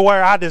get to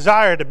where I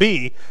desire to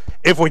be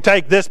if we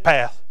take this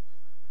path.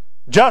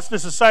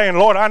 Justice is saying,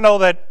 Lord, I know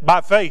that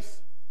by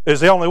faith is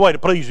the only way to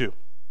please you.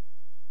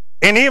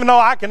 And even though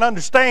I can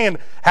understand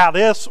how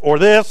this or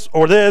this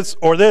or this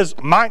or this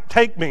might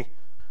take me,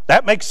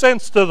 that makes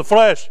sense to the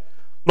flesh.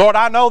 Lord,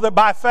 I know that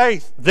by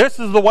faith, this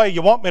is the way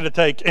you want me to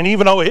take. And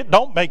even though it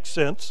don't make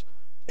sense,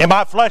 and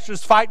my flesh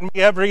is fighting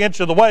me every inch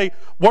of the way,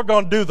 we're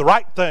going to do the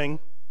right thing,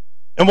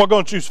 and we're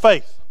going to choose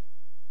faith.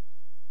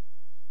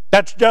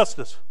 That's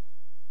justice.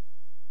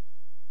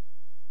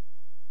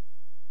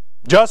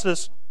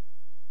 Justice,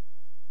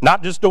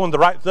 not just doing the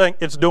right thing,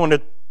 it's doing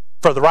it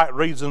for the right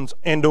reasons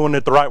and doing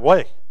it the right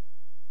way.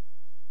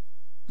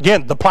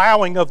 Again, the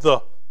plowing of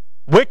the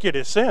wicked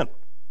is sin.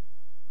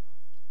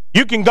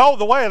 You can go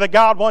the way that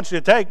God wants you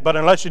to take, but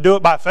unless you do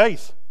it by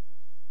faith,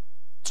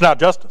 it's not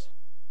justice.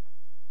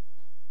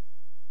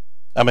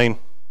 I mean,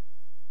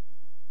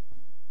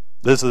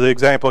 this is the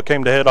example that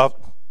came to head off.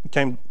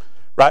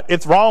 Right?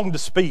 It's wrong to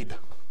speed.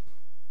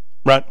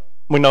 Right?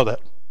 We know that.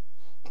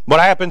 What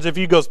happens if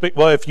you go speed?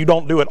 Well, if you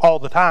don't do it all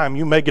the time,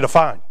 you may get a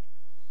fine.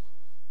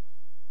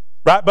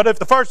 Right? But if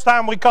the first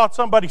time we caught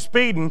somebody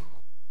speeding,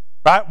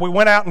 right, we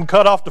went out and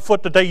cut off the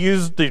foot that they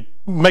used to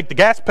make the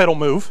gas pedal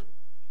move.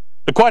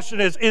 The question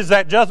is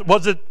that just,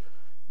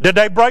 did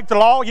they break the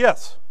law?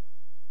 Yes.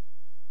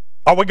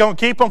 Are we going to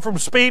keep them from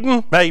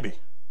speeding? Maybe.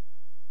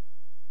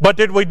 But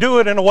did we do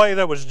it in a way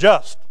that was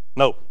just?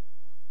 No.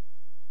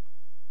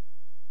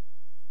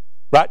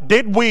 Right?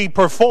 Did we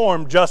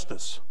perform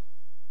justice?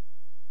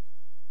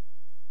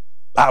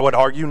 I would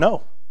argue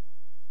no.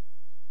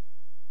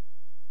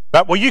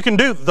 Right? Well, you can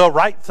do the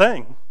right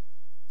thing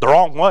the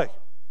wrong way.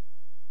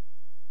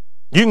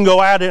 You can go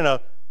out in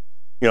a,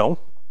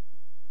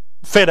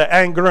 fit of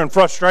anger and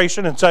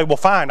frustration and say, well,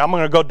 fine, I'm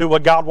going to go do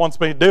what God wants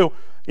me to do.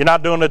 You're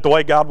not doing it the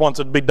way God wants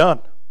it to be done.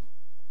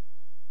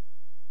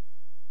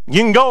 You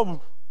can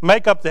go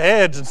make up the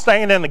hedge and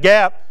stand in the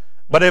gap,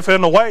 but if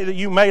in the way that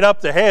you made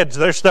up the hedge,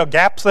 there's still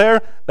gaps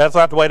there, that's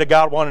not the way that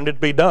God wanted it to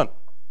be done.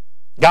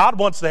 God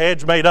wants the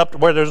hedge made up to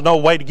where there's no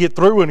way to get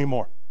through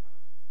anymore.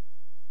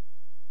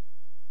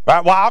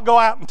 Right? Well, I'll go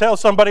out and tell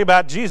somebody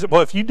about Jesus.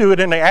 Well, if you do it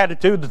in the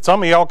attitude that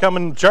some of y'all come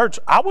into church,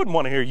 I wouldn't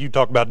want to hear you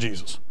talk about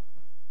Jesus.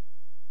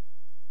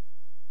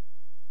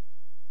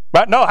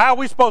 Right? No, how are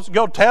we supposed to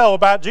go tell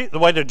about Jesus? The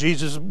way that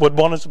Jesus would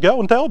want us to go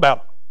and tell about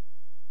him.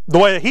 The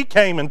way that he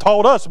came and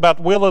told us about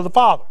the will of the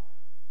Father.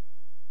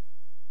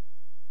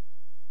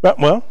 Right?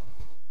 Well,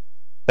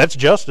 that's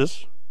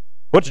justice.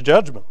 What's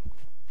judgment?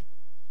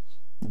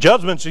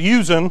 Judgment's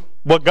using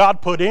what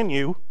God put in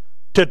you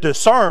to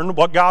discern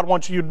what God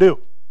wants you to do.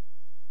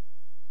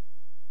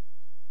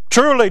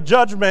 Truly,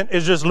 judgment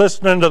is just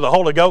listening to the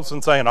Holy Ghost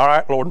and saying, all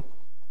right, Lord.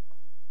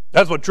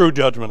 That's what true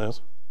judgment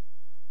is.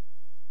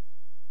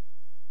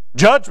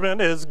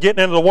 Judgment is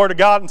getting into the Word of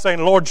God and saying,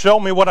 Lord, show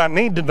me what I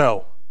need to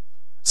know.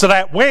 So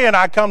that when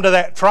I come to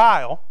that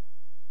trial,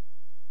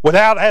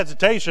 without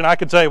hesitation, I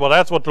can say, well,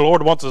 that's what the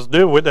Lord wants us to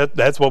do.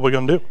 That's what we're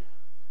going to do.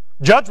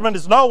 Judgment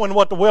is knowing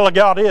what the will of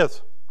God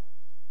is.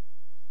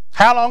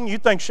 How long do you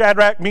think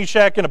Shadrach,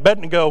 Meshach, and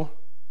Abednego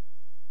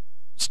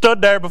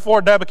stood there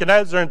before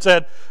Nebuchadnezzar and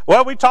said,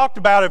 well, we talked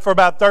about it for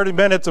about 30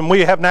 minutes and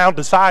we have now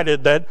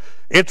decided that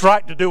it's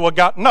right to do what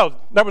God... No,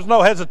 there was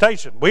no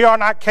hesitation. We are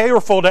not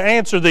careful to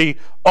answer thee,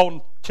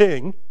 O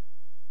king.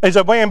 He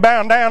said, we ain't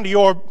bound down to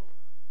your...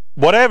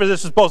 whatever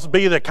this is supposed to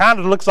be that kind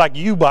of looks like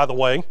you, by the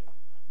way.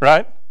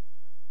 Right?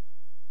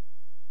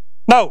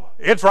 No,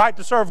 it's right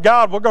to serve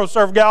God. We're going to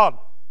serve God.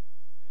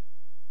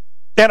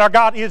 And our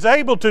God is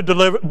able to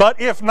deliver, but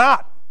if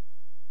not,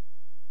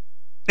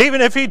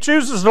 even if he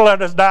chooses to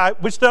let us die,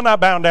 we're still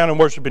not bound down in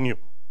worshiping you.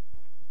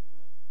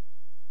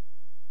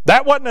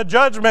 That wasn't a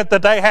judgment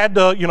that they had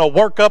to,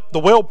 work up the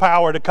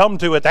willpower to come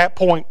to at that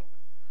point.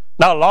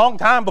 Now, a long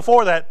time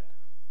before that,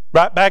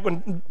 right back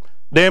when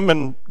them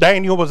and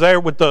Daniel was there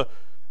with the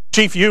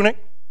chief eunuch,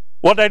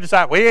 what they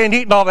decided, we ain't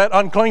eating all that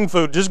unclean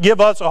food. Just give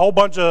us a whole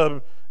bunch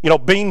of,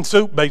 bean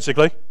soup,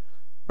 basically.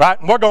 Right?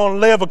 And we're going to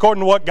live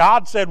according to what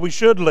God said we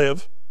should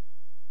live.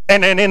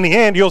 And then in the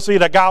end, you'll see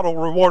that God will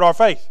reward our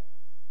faith.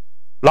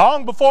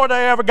 Long before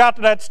they ever got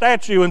to that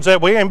statue and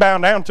said, we ain't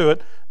bound down to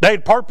it,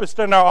 they'd purposed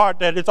in their heart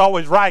that it's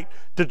always right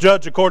to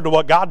judge according to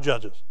what God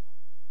judges.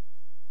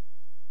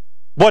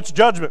 What's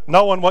judgment?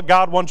 Knowing what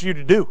God wants you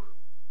to do.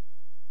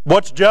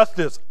 What's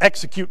justice?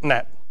 Executing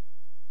that.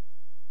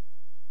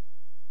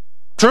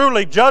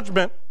 Truly,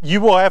 judgment,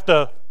 you will have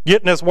to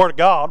get in this Word of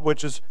God,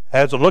 which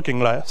has a looking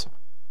glass.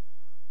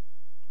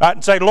 Right?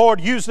 And say,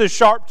 Lord, use this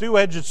sharp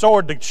two-edged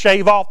sword to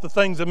shave off the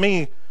things of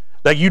me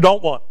that you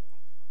don't want.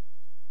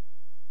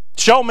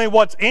 Show me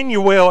what's in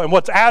your will and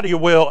what's out of your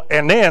will,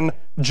 and then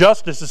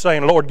justice is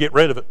saying, Lord, get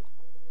rid of it.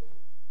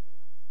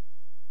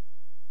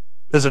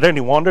 Is it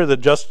any wonder that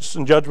justice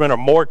and judgment are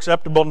more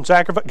acceptable than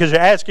sacrifice? Because you're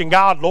asking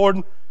God, Lord,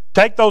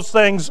 take those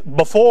things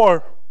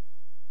before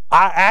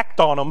I act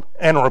on them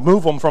and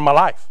remove them from my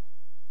life.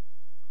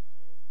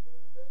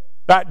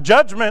 Right?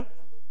 Judgment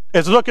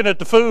is looking at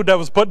the food that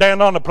was put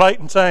down on the plate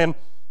and saying,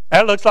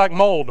 that looks like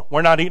mold.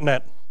 We're not eating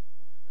that.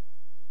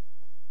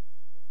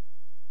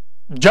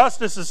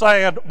 Justice is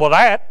saying, well,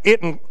 that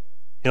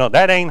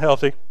ain't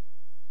healthy.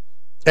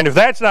 And if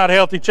that's not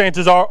healthy,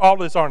 chances are all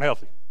this aren't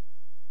healthy.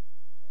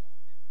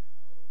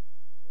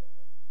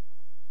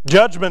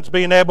 Judgment's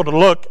being able to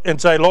look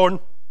and say, Lord,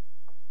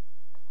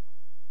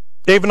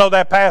 even though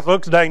that path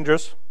looks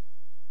dangerous,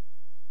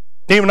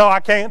 even though I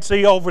can't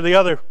see over the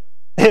other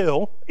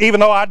hill, even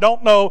though I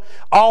don't know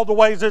all the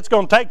ways it's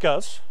going to take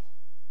us,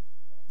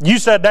 you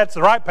said that's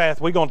the right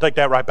path, we're going to take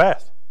that right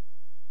path.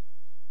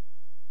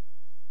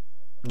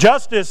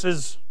 Justice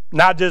is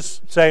not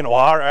just saying, well,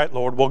 all right,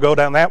 Lord, we'll go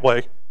down that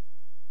way.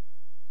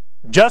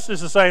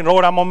 Justice is saying,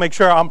 Lord, I'm going to make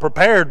sure I'm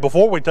prepared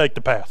before we take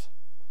the path.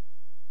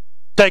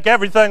 Take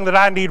everything that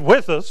I need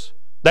with us,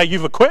 that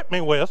you've equipped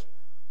me with,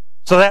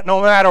 so that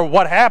no matter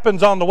what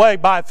happens on the way,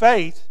 by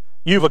faith,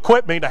 you've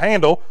equipped me to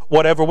handle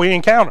whatever we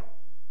encounter.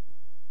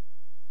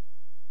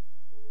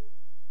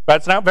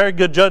 That's not very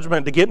good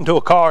judgment to get into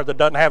a car that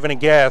doesn't have any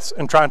gas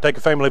and try and take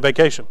a family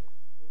vacation.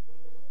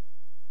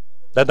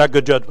 That's not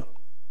good judgment.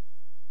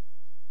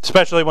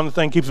 Especially when the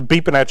thing keeps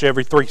beeping at you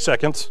every 3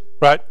 seconds,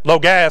 right? Low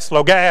gas,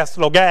 low gas,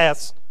 low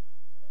gas.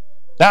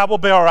 Now we'll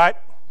be all right.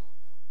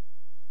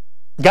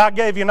 God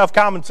gave you enough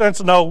common sense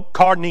to know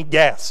car need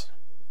gas.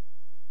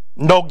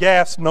 No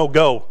gas, no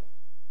go.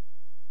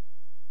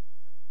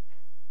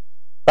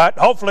 Right?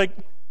 Hopefully,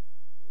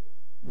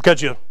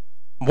 because you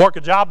work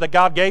a job that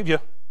God gave you,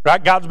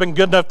 right? God's been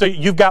good enough to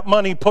you've got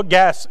money, put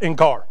gas in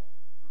car.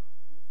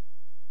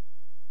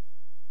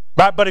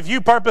 Right? But if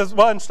you purpose,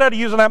 well, instead of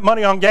using that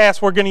money on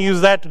gas, we're going to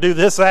use that to do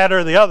this, that,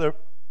 or the other,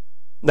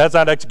 that's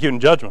not executing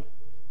judgment.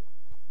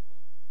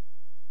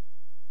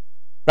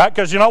 Right?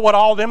 Because you know what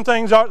all them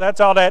things are? That's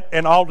all that,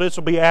 and all this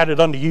will be added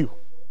unto you.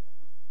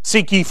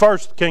 Seek ye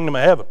first the kingdom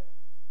of heaven.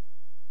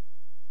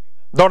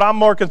 Lord, I'm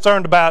more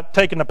concerned about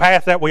taking the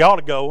path that we ought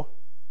to go,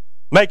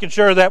 making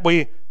sure that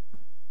we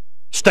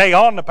stay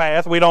on the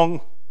path, we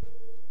don't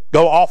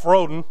go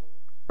off-roading,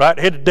 right,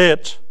 hit a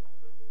ditch,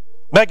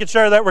 making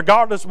sure that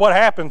regardless of what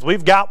happens,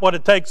 we've got what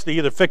it takes to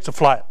either fix a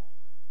flat,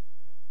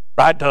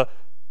 right, to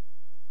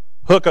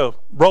hook a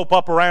rope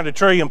up around a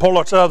tree and pull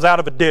ourselves out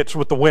of a ditch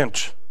with the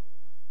winch.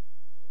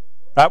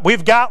 Right?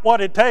 We've got what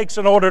it takes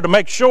in order to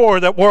make sure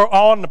that we're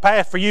on the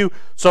path for you.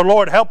 So,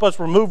 Lord, help us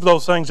remove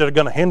those things that are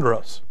going to hinder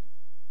us.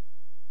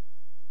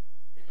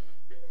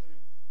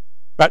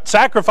 Right?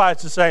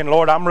 Sacrifice is saying,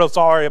 Lord, I'm real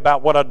sorry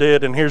about what I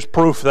did, and here's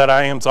proof that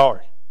I am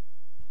sorry.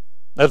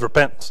 That's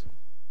repentance.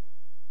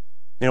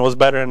 You know what's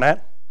better than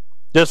that?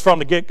 Just from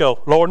the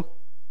get-go, Lord,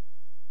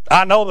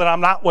 I know that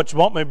I'm not what you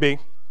want me to be.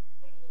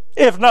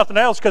 If nothing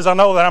else, because I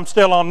know that I'm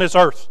still on this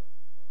earth.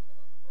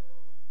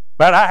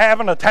 But I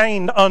haven't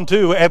attained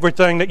unto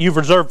everything that you've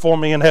reserved for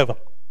me in heaven.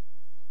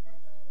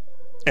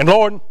 And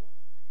Lord,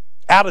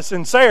 out of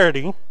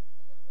sincerity,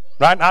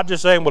 right, not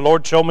just saying, well,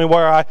 Lord, show me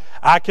where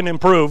I can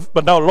improve.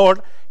 But no,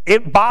 Lord,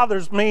 it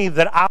bothers me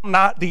that I'm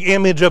not the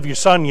image of your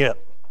Son yet.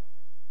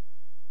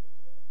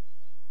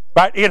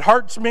 Right? It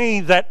hurts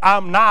me that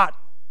I'm not,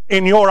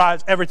 in your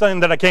eyes,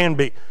 everything that I can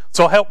be.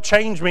 So help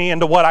change me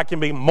into what I can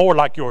be more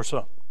like your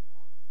Son.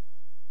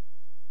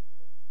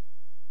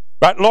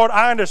 Right, Lord,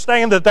 I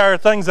understand that there are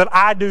things that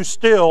I do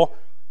still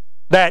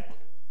that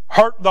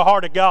hurt the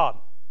heart of God.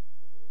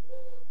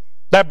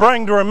 That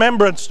bring to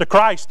remembrance to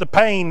Christ the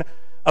pain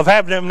of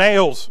having them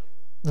nails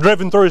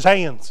driven through his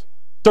hands,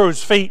 through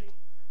his feet,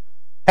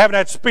 having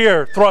that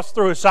spear thrust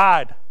through his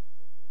side.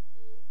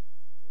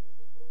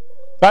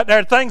 Right, there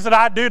are things that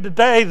I do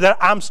today that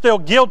I'm still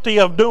guilty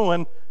of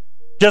doing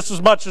just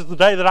as much as the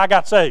day that I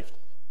got saved.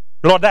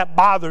 Lord, that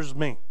bothers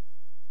me.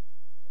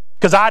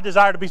 Because I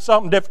desire to be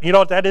something different. You know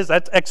what that is?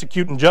 That's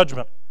executing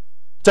judgment.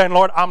 Saying,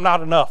 Lord, I'm not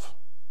enough.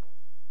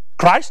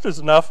 Christ is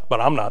enough, but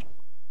I'm not.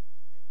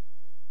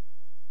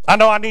 I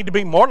know I need to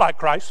be more like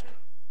Christ.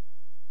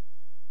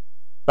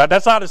 But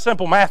that's not a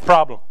simple math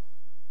problem.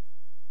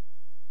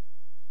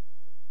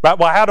 Right?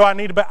 Well, how do I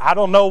need to be? I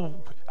don't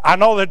know. I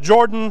know that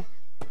Jordan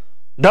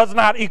does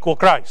not equal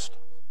Christ.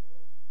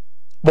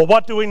 But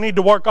what do we need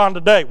to work on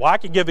today? Well, I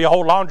could give you a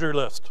whole laundry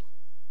list.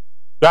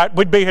 Right?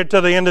 We'd be here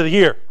till the end of the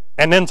year.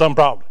 And then some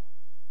probably.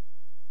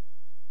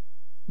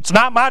 It's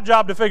not my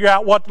job to figure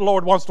out what the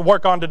Lord wants to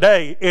work on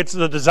today. It's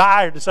the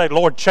desire to say,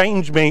 Lord,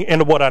 change me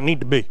into what I need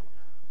to be.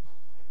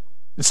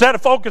 Instead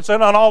of focusing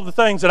on all the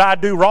things that I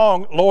do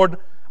wrong, Lord,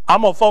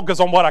 I'm going to focus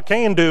on what I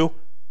can do,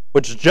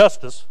 which is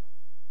justice,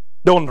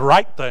 doing the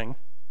right thing.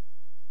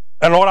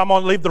 And Lord, I'm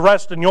going to leave the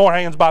rest in your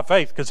hands by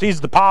faith, because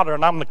he's the potter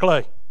and I'm the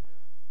clay.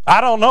 I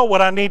don't know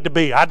what I need to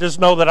be. I just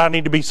know that I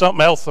need to be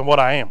something else than what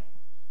I am.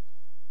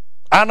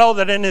 I know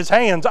that in His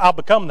hands I'll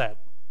become that.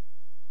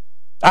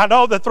 I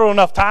know that through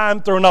enough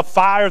time, through enough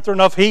fire, through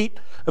enough heat,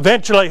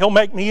 eventually He'll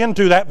make me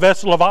into that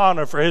vessel of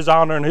honor for His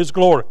honor and His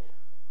glory.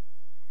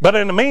 But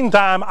in the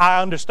meantime,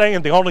 I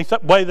understand the only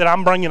way that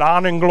I'm bringing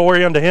honor and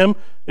glory unto Him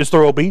is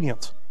through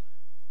obedience.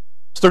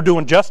 It's through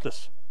doing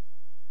justice.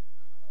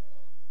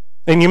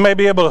 And you may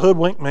be able to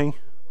hoodwink me,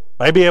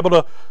 may be able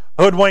to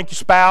hoodwink your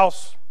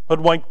spouse,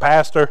 hoodwink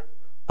pastor,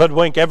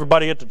 hoodwink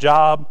everybody at the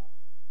job,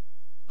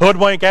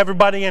 hoodwink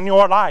everybody in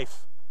your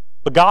life.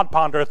 But God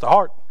pondereth the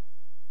heart.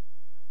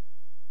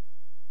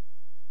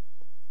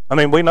 I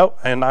mean, we know,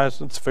 and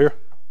it's fair.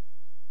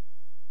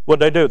 What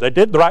they do? They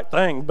did the right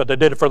thing, but they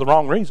did it for the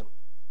wrong reason.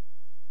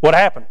 What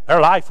happened?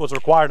 Their life was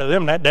required of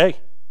them that day.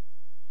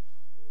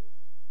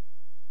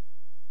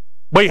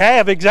 We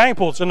have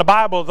examples in the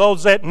Bible of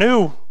those that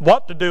knew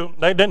what to do.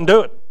 They didn't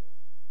do it.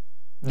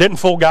 Didn't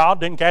fool God,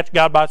 didn't catch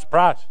God by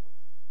surprise.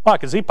 Why?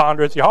 Because He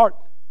pondereth your heart.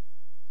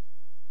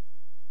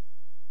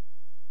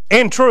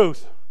 In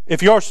truth,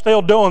 if you're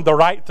still doing the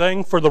right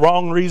thing for the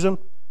wrong reason,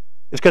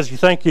 it's because you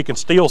think you can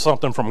steal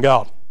something from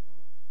God.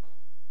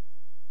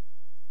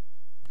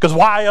 Because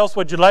why else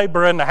would you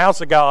labor in the house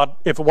of God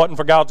if it wasn't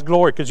for God's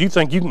glory? Because you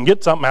think you can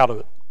get something out of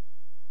it.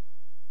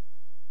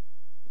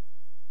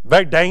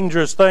 Very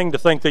dangerous thing to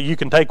think that you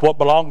can take what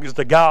belongs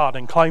to God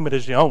and claim it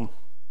as your own.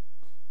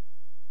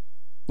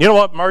 You know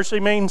what mercy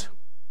means?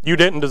 You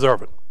didn't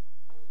deserve it.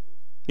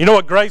 You know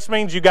what grace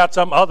means? You got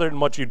something other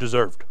than what you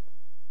deserved.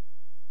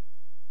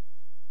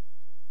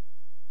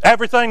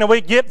 Everything that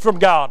we get from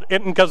God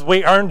isn't because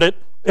we earned it,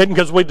 isn't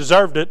because we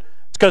deserved it.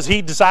 It's because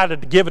He decided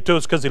to give it to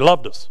us because He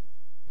loved us.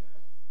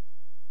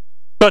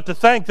 But to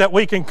think that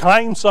we can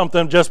claim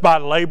something just by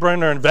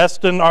laboring or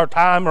investing our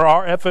time or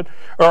our effort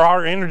or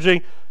our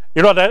energy,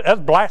 you know, that's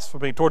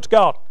blasphemy towards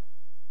God.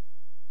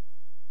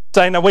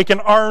 Saying that we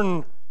can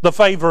earn the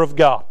favor of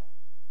God.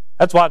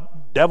 That's why the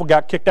devil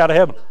got kicked out of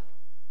heaven.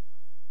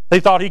 He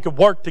thought he could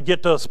work to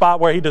get to a spot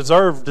where he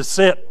deserved to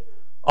sit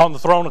on the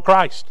throne of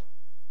Christ.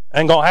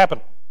 Ain't going to happen.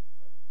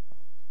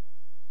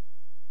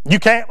 You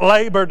can't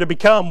labor to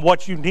become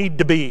what you need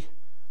to be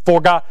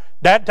for God.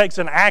 That takes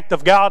an act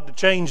of God to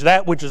change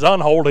that which is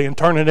unholy and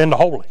turn it into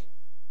holy.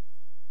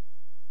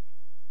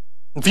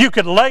 If you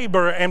could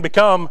labor and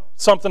become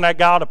something that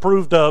God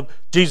approved of,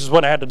 Jesus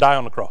wouldn't have had to die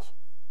on the cross.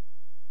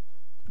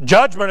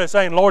 Judgment is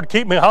saying, Lord,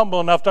 keep me humble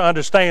enough to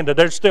understand that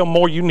there's still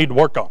more you need to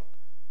work on.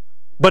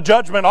 But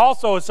judgment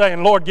also is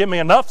saying, Lord, give me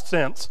enough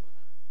sense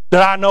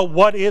that I know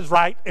what is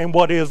right and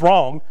what is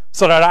wrong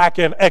so that I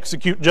can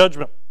execute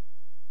judgment.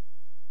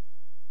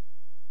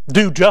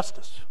 Do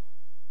justice.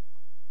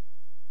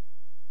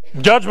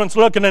 Judgment's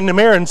looking in the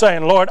mirror and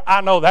saying, Lord,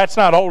 I know that's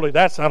not holy,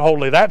 that's not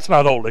holy, that's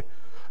not holy.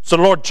 So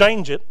Lord,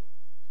 change it.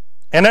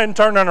 And then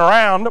turning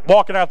around,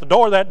 walking out the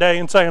door that day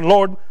and saying,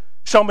 Lord,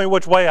 show me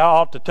which way I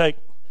ought to take.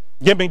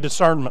 Give me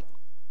discernment.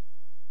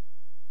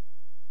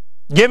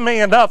 Give me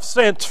enough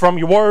sense from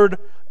your word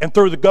and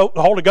through the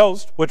Holy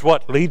Ghost, which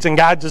what? Leads and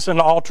guides us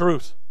into all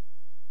truth.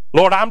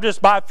 Lord, I'm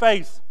just by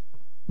faith,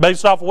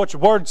 based off of what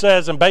your word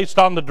says and based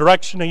on the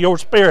direction of your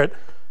spirit,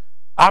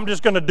 I'm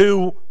just going to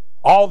do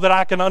all that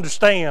I can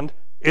understand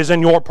is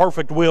in your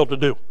perfect will to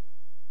do.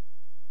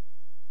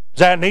 Is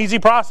that an easy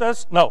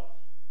process? No.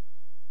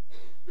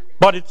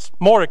 But it's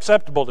more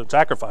acceptable than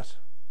sacrifice.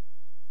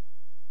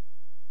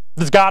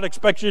 Does God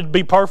expect you to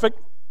be perfect?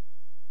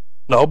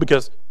 No,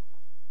 because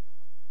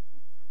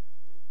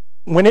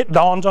when it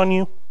dawns on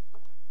you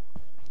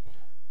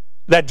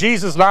that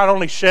Jesus not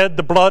only shed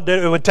the blood that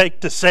it would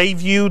take to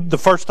save you the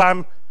first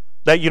time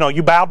that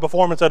you bowed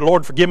before Him and said,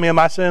 Lord, forgive me of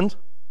my sins,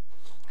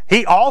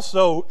 He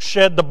also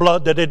shed the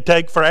blood that it'd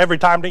take for every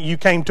time that you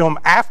came to Him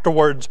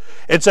afterwards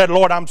and said,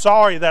 Lord, I'm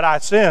sorry that I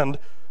sinned.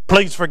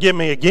 Please forgive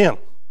me again.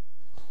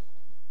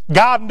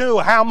 God knew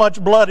how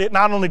much blood it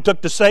not only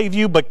took to save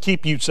you, but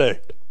keep you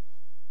saved.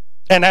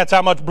 And that's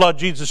how much blood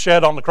Jesus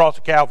shed on the cross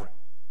of Calvary.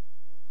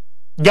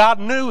 God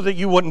knew that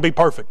you wouldn't be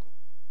perfect.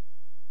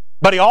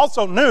 But He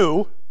also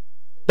knew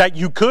that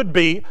you could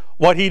be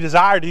what He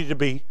desired you to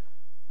be,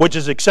 which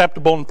is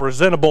acceptable and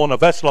presentable and a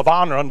vessel of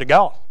honor unto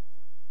God.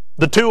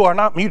 The two are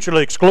not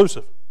mutually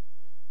exclusive.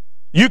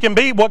 You can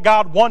be what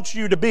God wants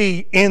you to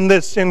be in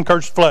this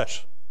sin-cursed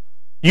flesh.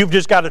 You've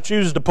just got to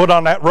choose to put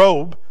on that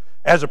robe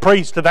as a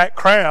priest, to that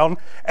crown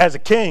as a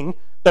king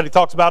that He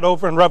talks about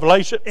over in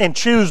Revelation, and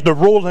choose to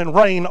rule and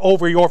reign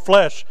over your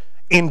flesh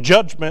in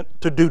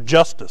judgment to do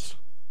justice.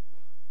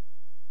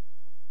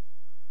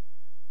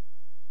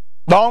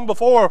 Long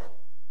before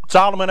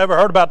Solomon ever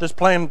heard about this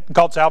plan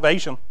called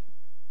salvation.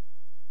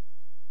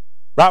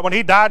 Right, when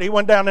he died, he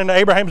went down into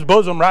Abraham's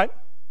bosom, right?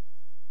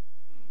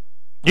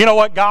 You know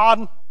what,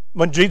 God,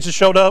 when Jesus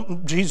showed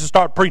up, Jesus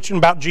started preaching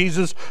about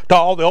Jesus to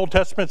all the Old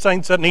Testament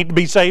saints that need to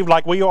be saved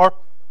like we are.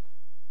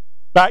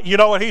 Right, you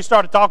know what he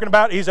started talking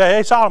about? He said,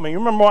 hey, Solomon, you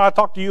remember when I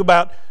talked to you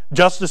about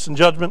justice and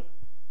judgment?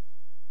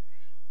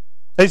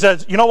 He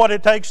says, you know what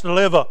it takes to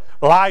live a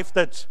life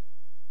that's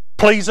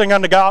pleasing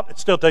unto God? It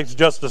still takes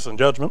justice and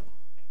judgment.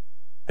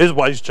 His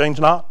ways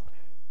change not.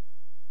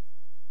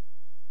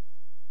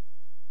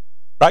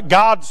 Right?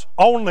 God's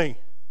only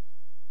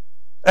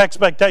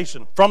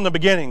expectation from the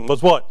beginning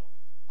was what?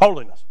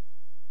 Holiness.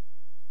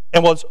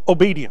 And was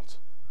obedience.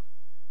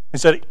 He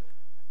said,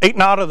 eat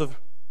not of the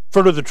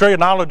fruit of the tree of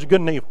knowledge of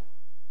good and evil.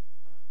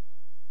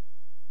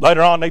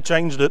 Later on they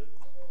changed it.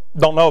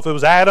 Don't know if it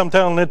was Adam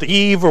telling it to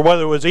Eve or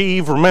whether it was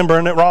Eve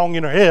remembering it wrong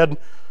in her head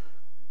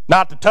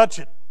not to touch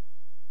it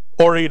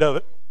or eat of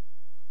it,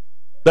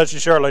 that she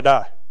surely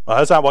die. Well,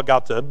 that's not what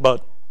God said,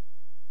 but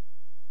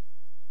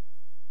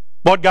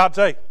what God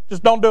say?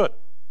 Just don't do it.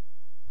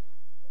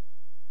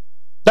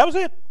 That was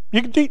it.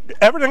 You can eat,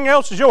 everything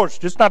else is yours,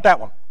 just not that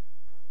one.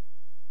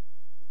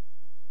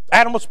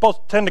 Adam was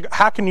supposed to tend to,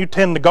 how can you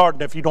tend the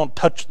garden if you don't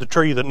touch the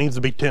tree that needs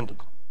to be tended?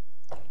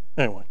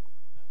 Anyway,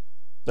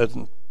 that's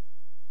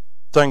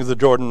things that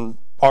Jordan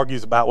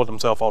argues about with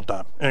himself all the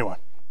time. Anyway.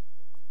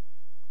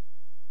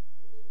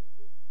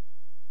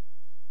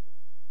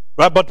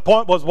 Right, but the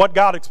point was what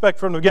God expects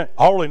from the beginning.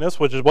 Holiness,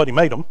 which is what he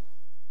made them,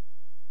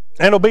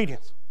 and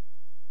obedience.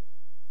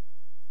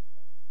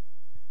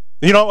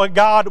 You know what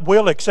God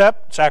will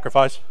accept?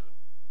 Sacrifice.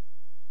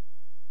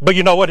 But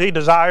you know what he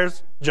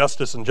desires?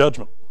 Justice and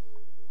judgment.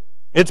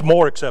 It's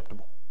more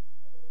acceptable.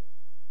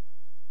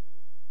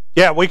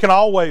 Yeah, we can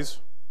always,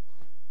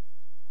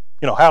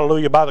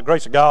 hallelujah, by the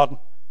grace of God,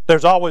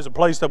 there's always a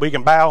place that we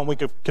can bow and we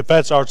can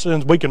confess our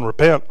sins, we can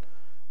repent.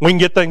 We can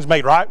get things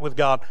made right with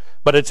God,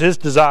 but it's his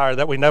desire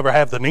that we never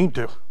have the need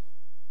to.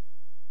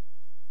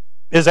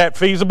 Is that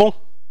feasible?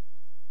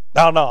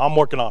 I don't know. I'm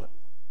working on it.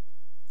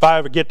 If I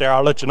ever get there,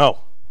 I'll let you know.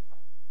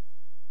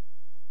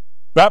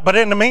 Right? But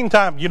in the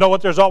meantime, you know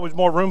what there's always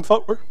more room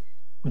for?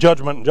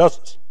 Judgment and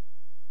justice.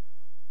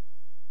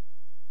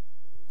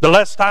 The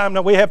less time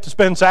that we have to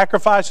spend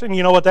sacrificing,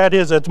 you know what that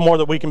is? It's more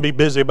that we can be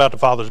busy about the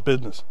Father's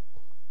business.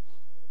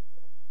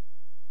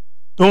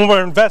 When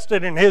we're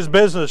invested in his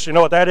business, you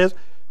know what that is?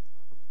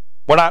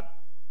 We're not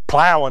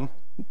plowing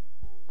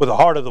with the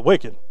heart of the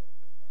wicked.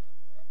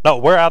 No,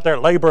 we're out there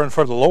laboring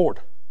for the Lord.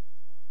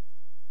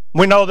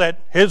 We know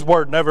that his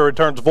word never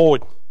returns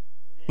void.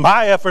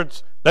 My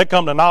efforts, they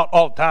come to naught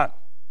all the time.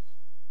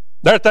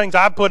 There are things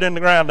I put in the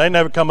ground, they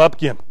never come up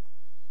again.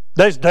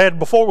 They're dead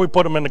before we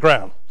put them in the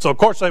ground. So of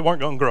course they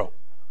weren't going to grow.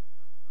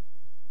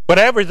 But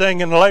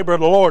everything in the labor of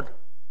the Lord,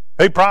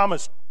 he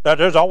promised that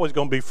there's always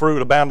going to be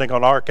fruit abounding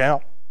on our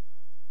account.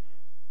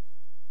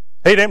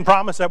 He didn't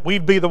promise that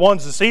we'd be the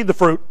ones to see the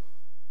fruit,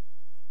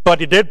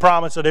 but he did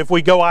promise that if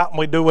we go out and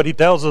we do what he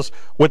tells us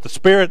with the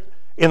Spirit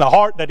in the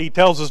heart that he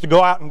tells us to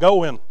go out and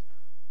go in,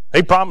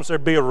 he promised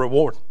there'd be a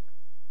reward.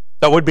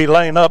 That we'd be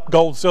laying up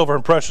gold, silver,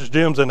 and precious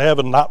gems in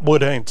heaven, not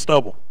wood, hay, and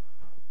stubble.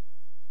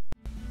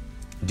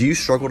 Do you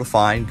struggle to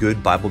find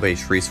good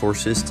Bible-based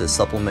resources to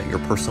supplement your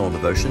personal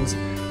devotions?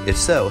 If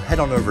so, head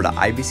on over to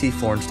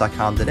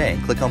ibcflorence.com today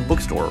and click on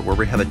Bookstore, where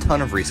we have a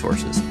ton of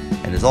resources.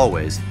 And as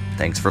always,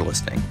 thanks for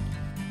listening.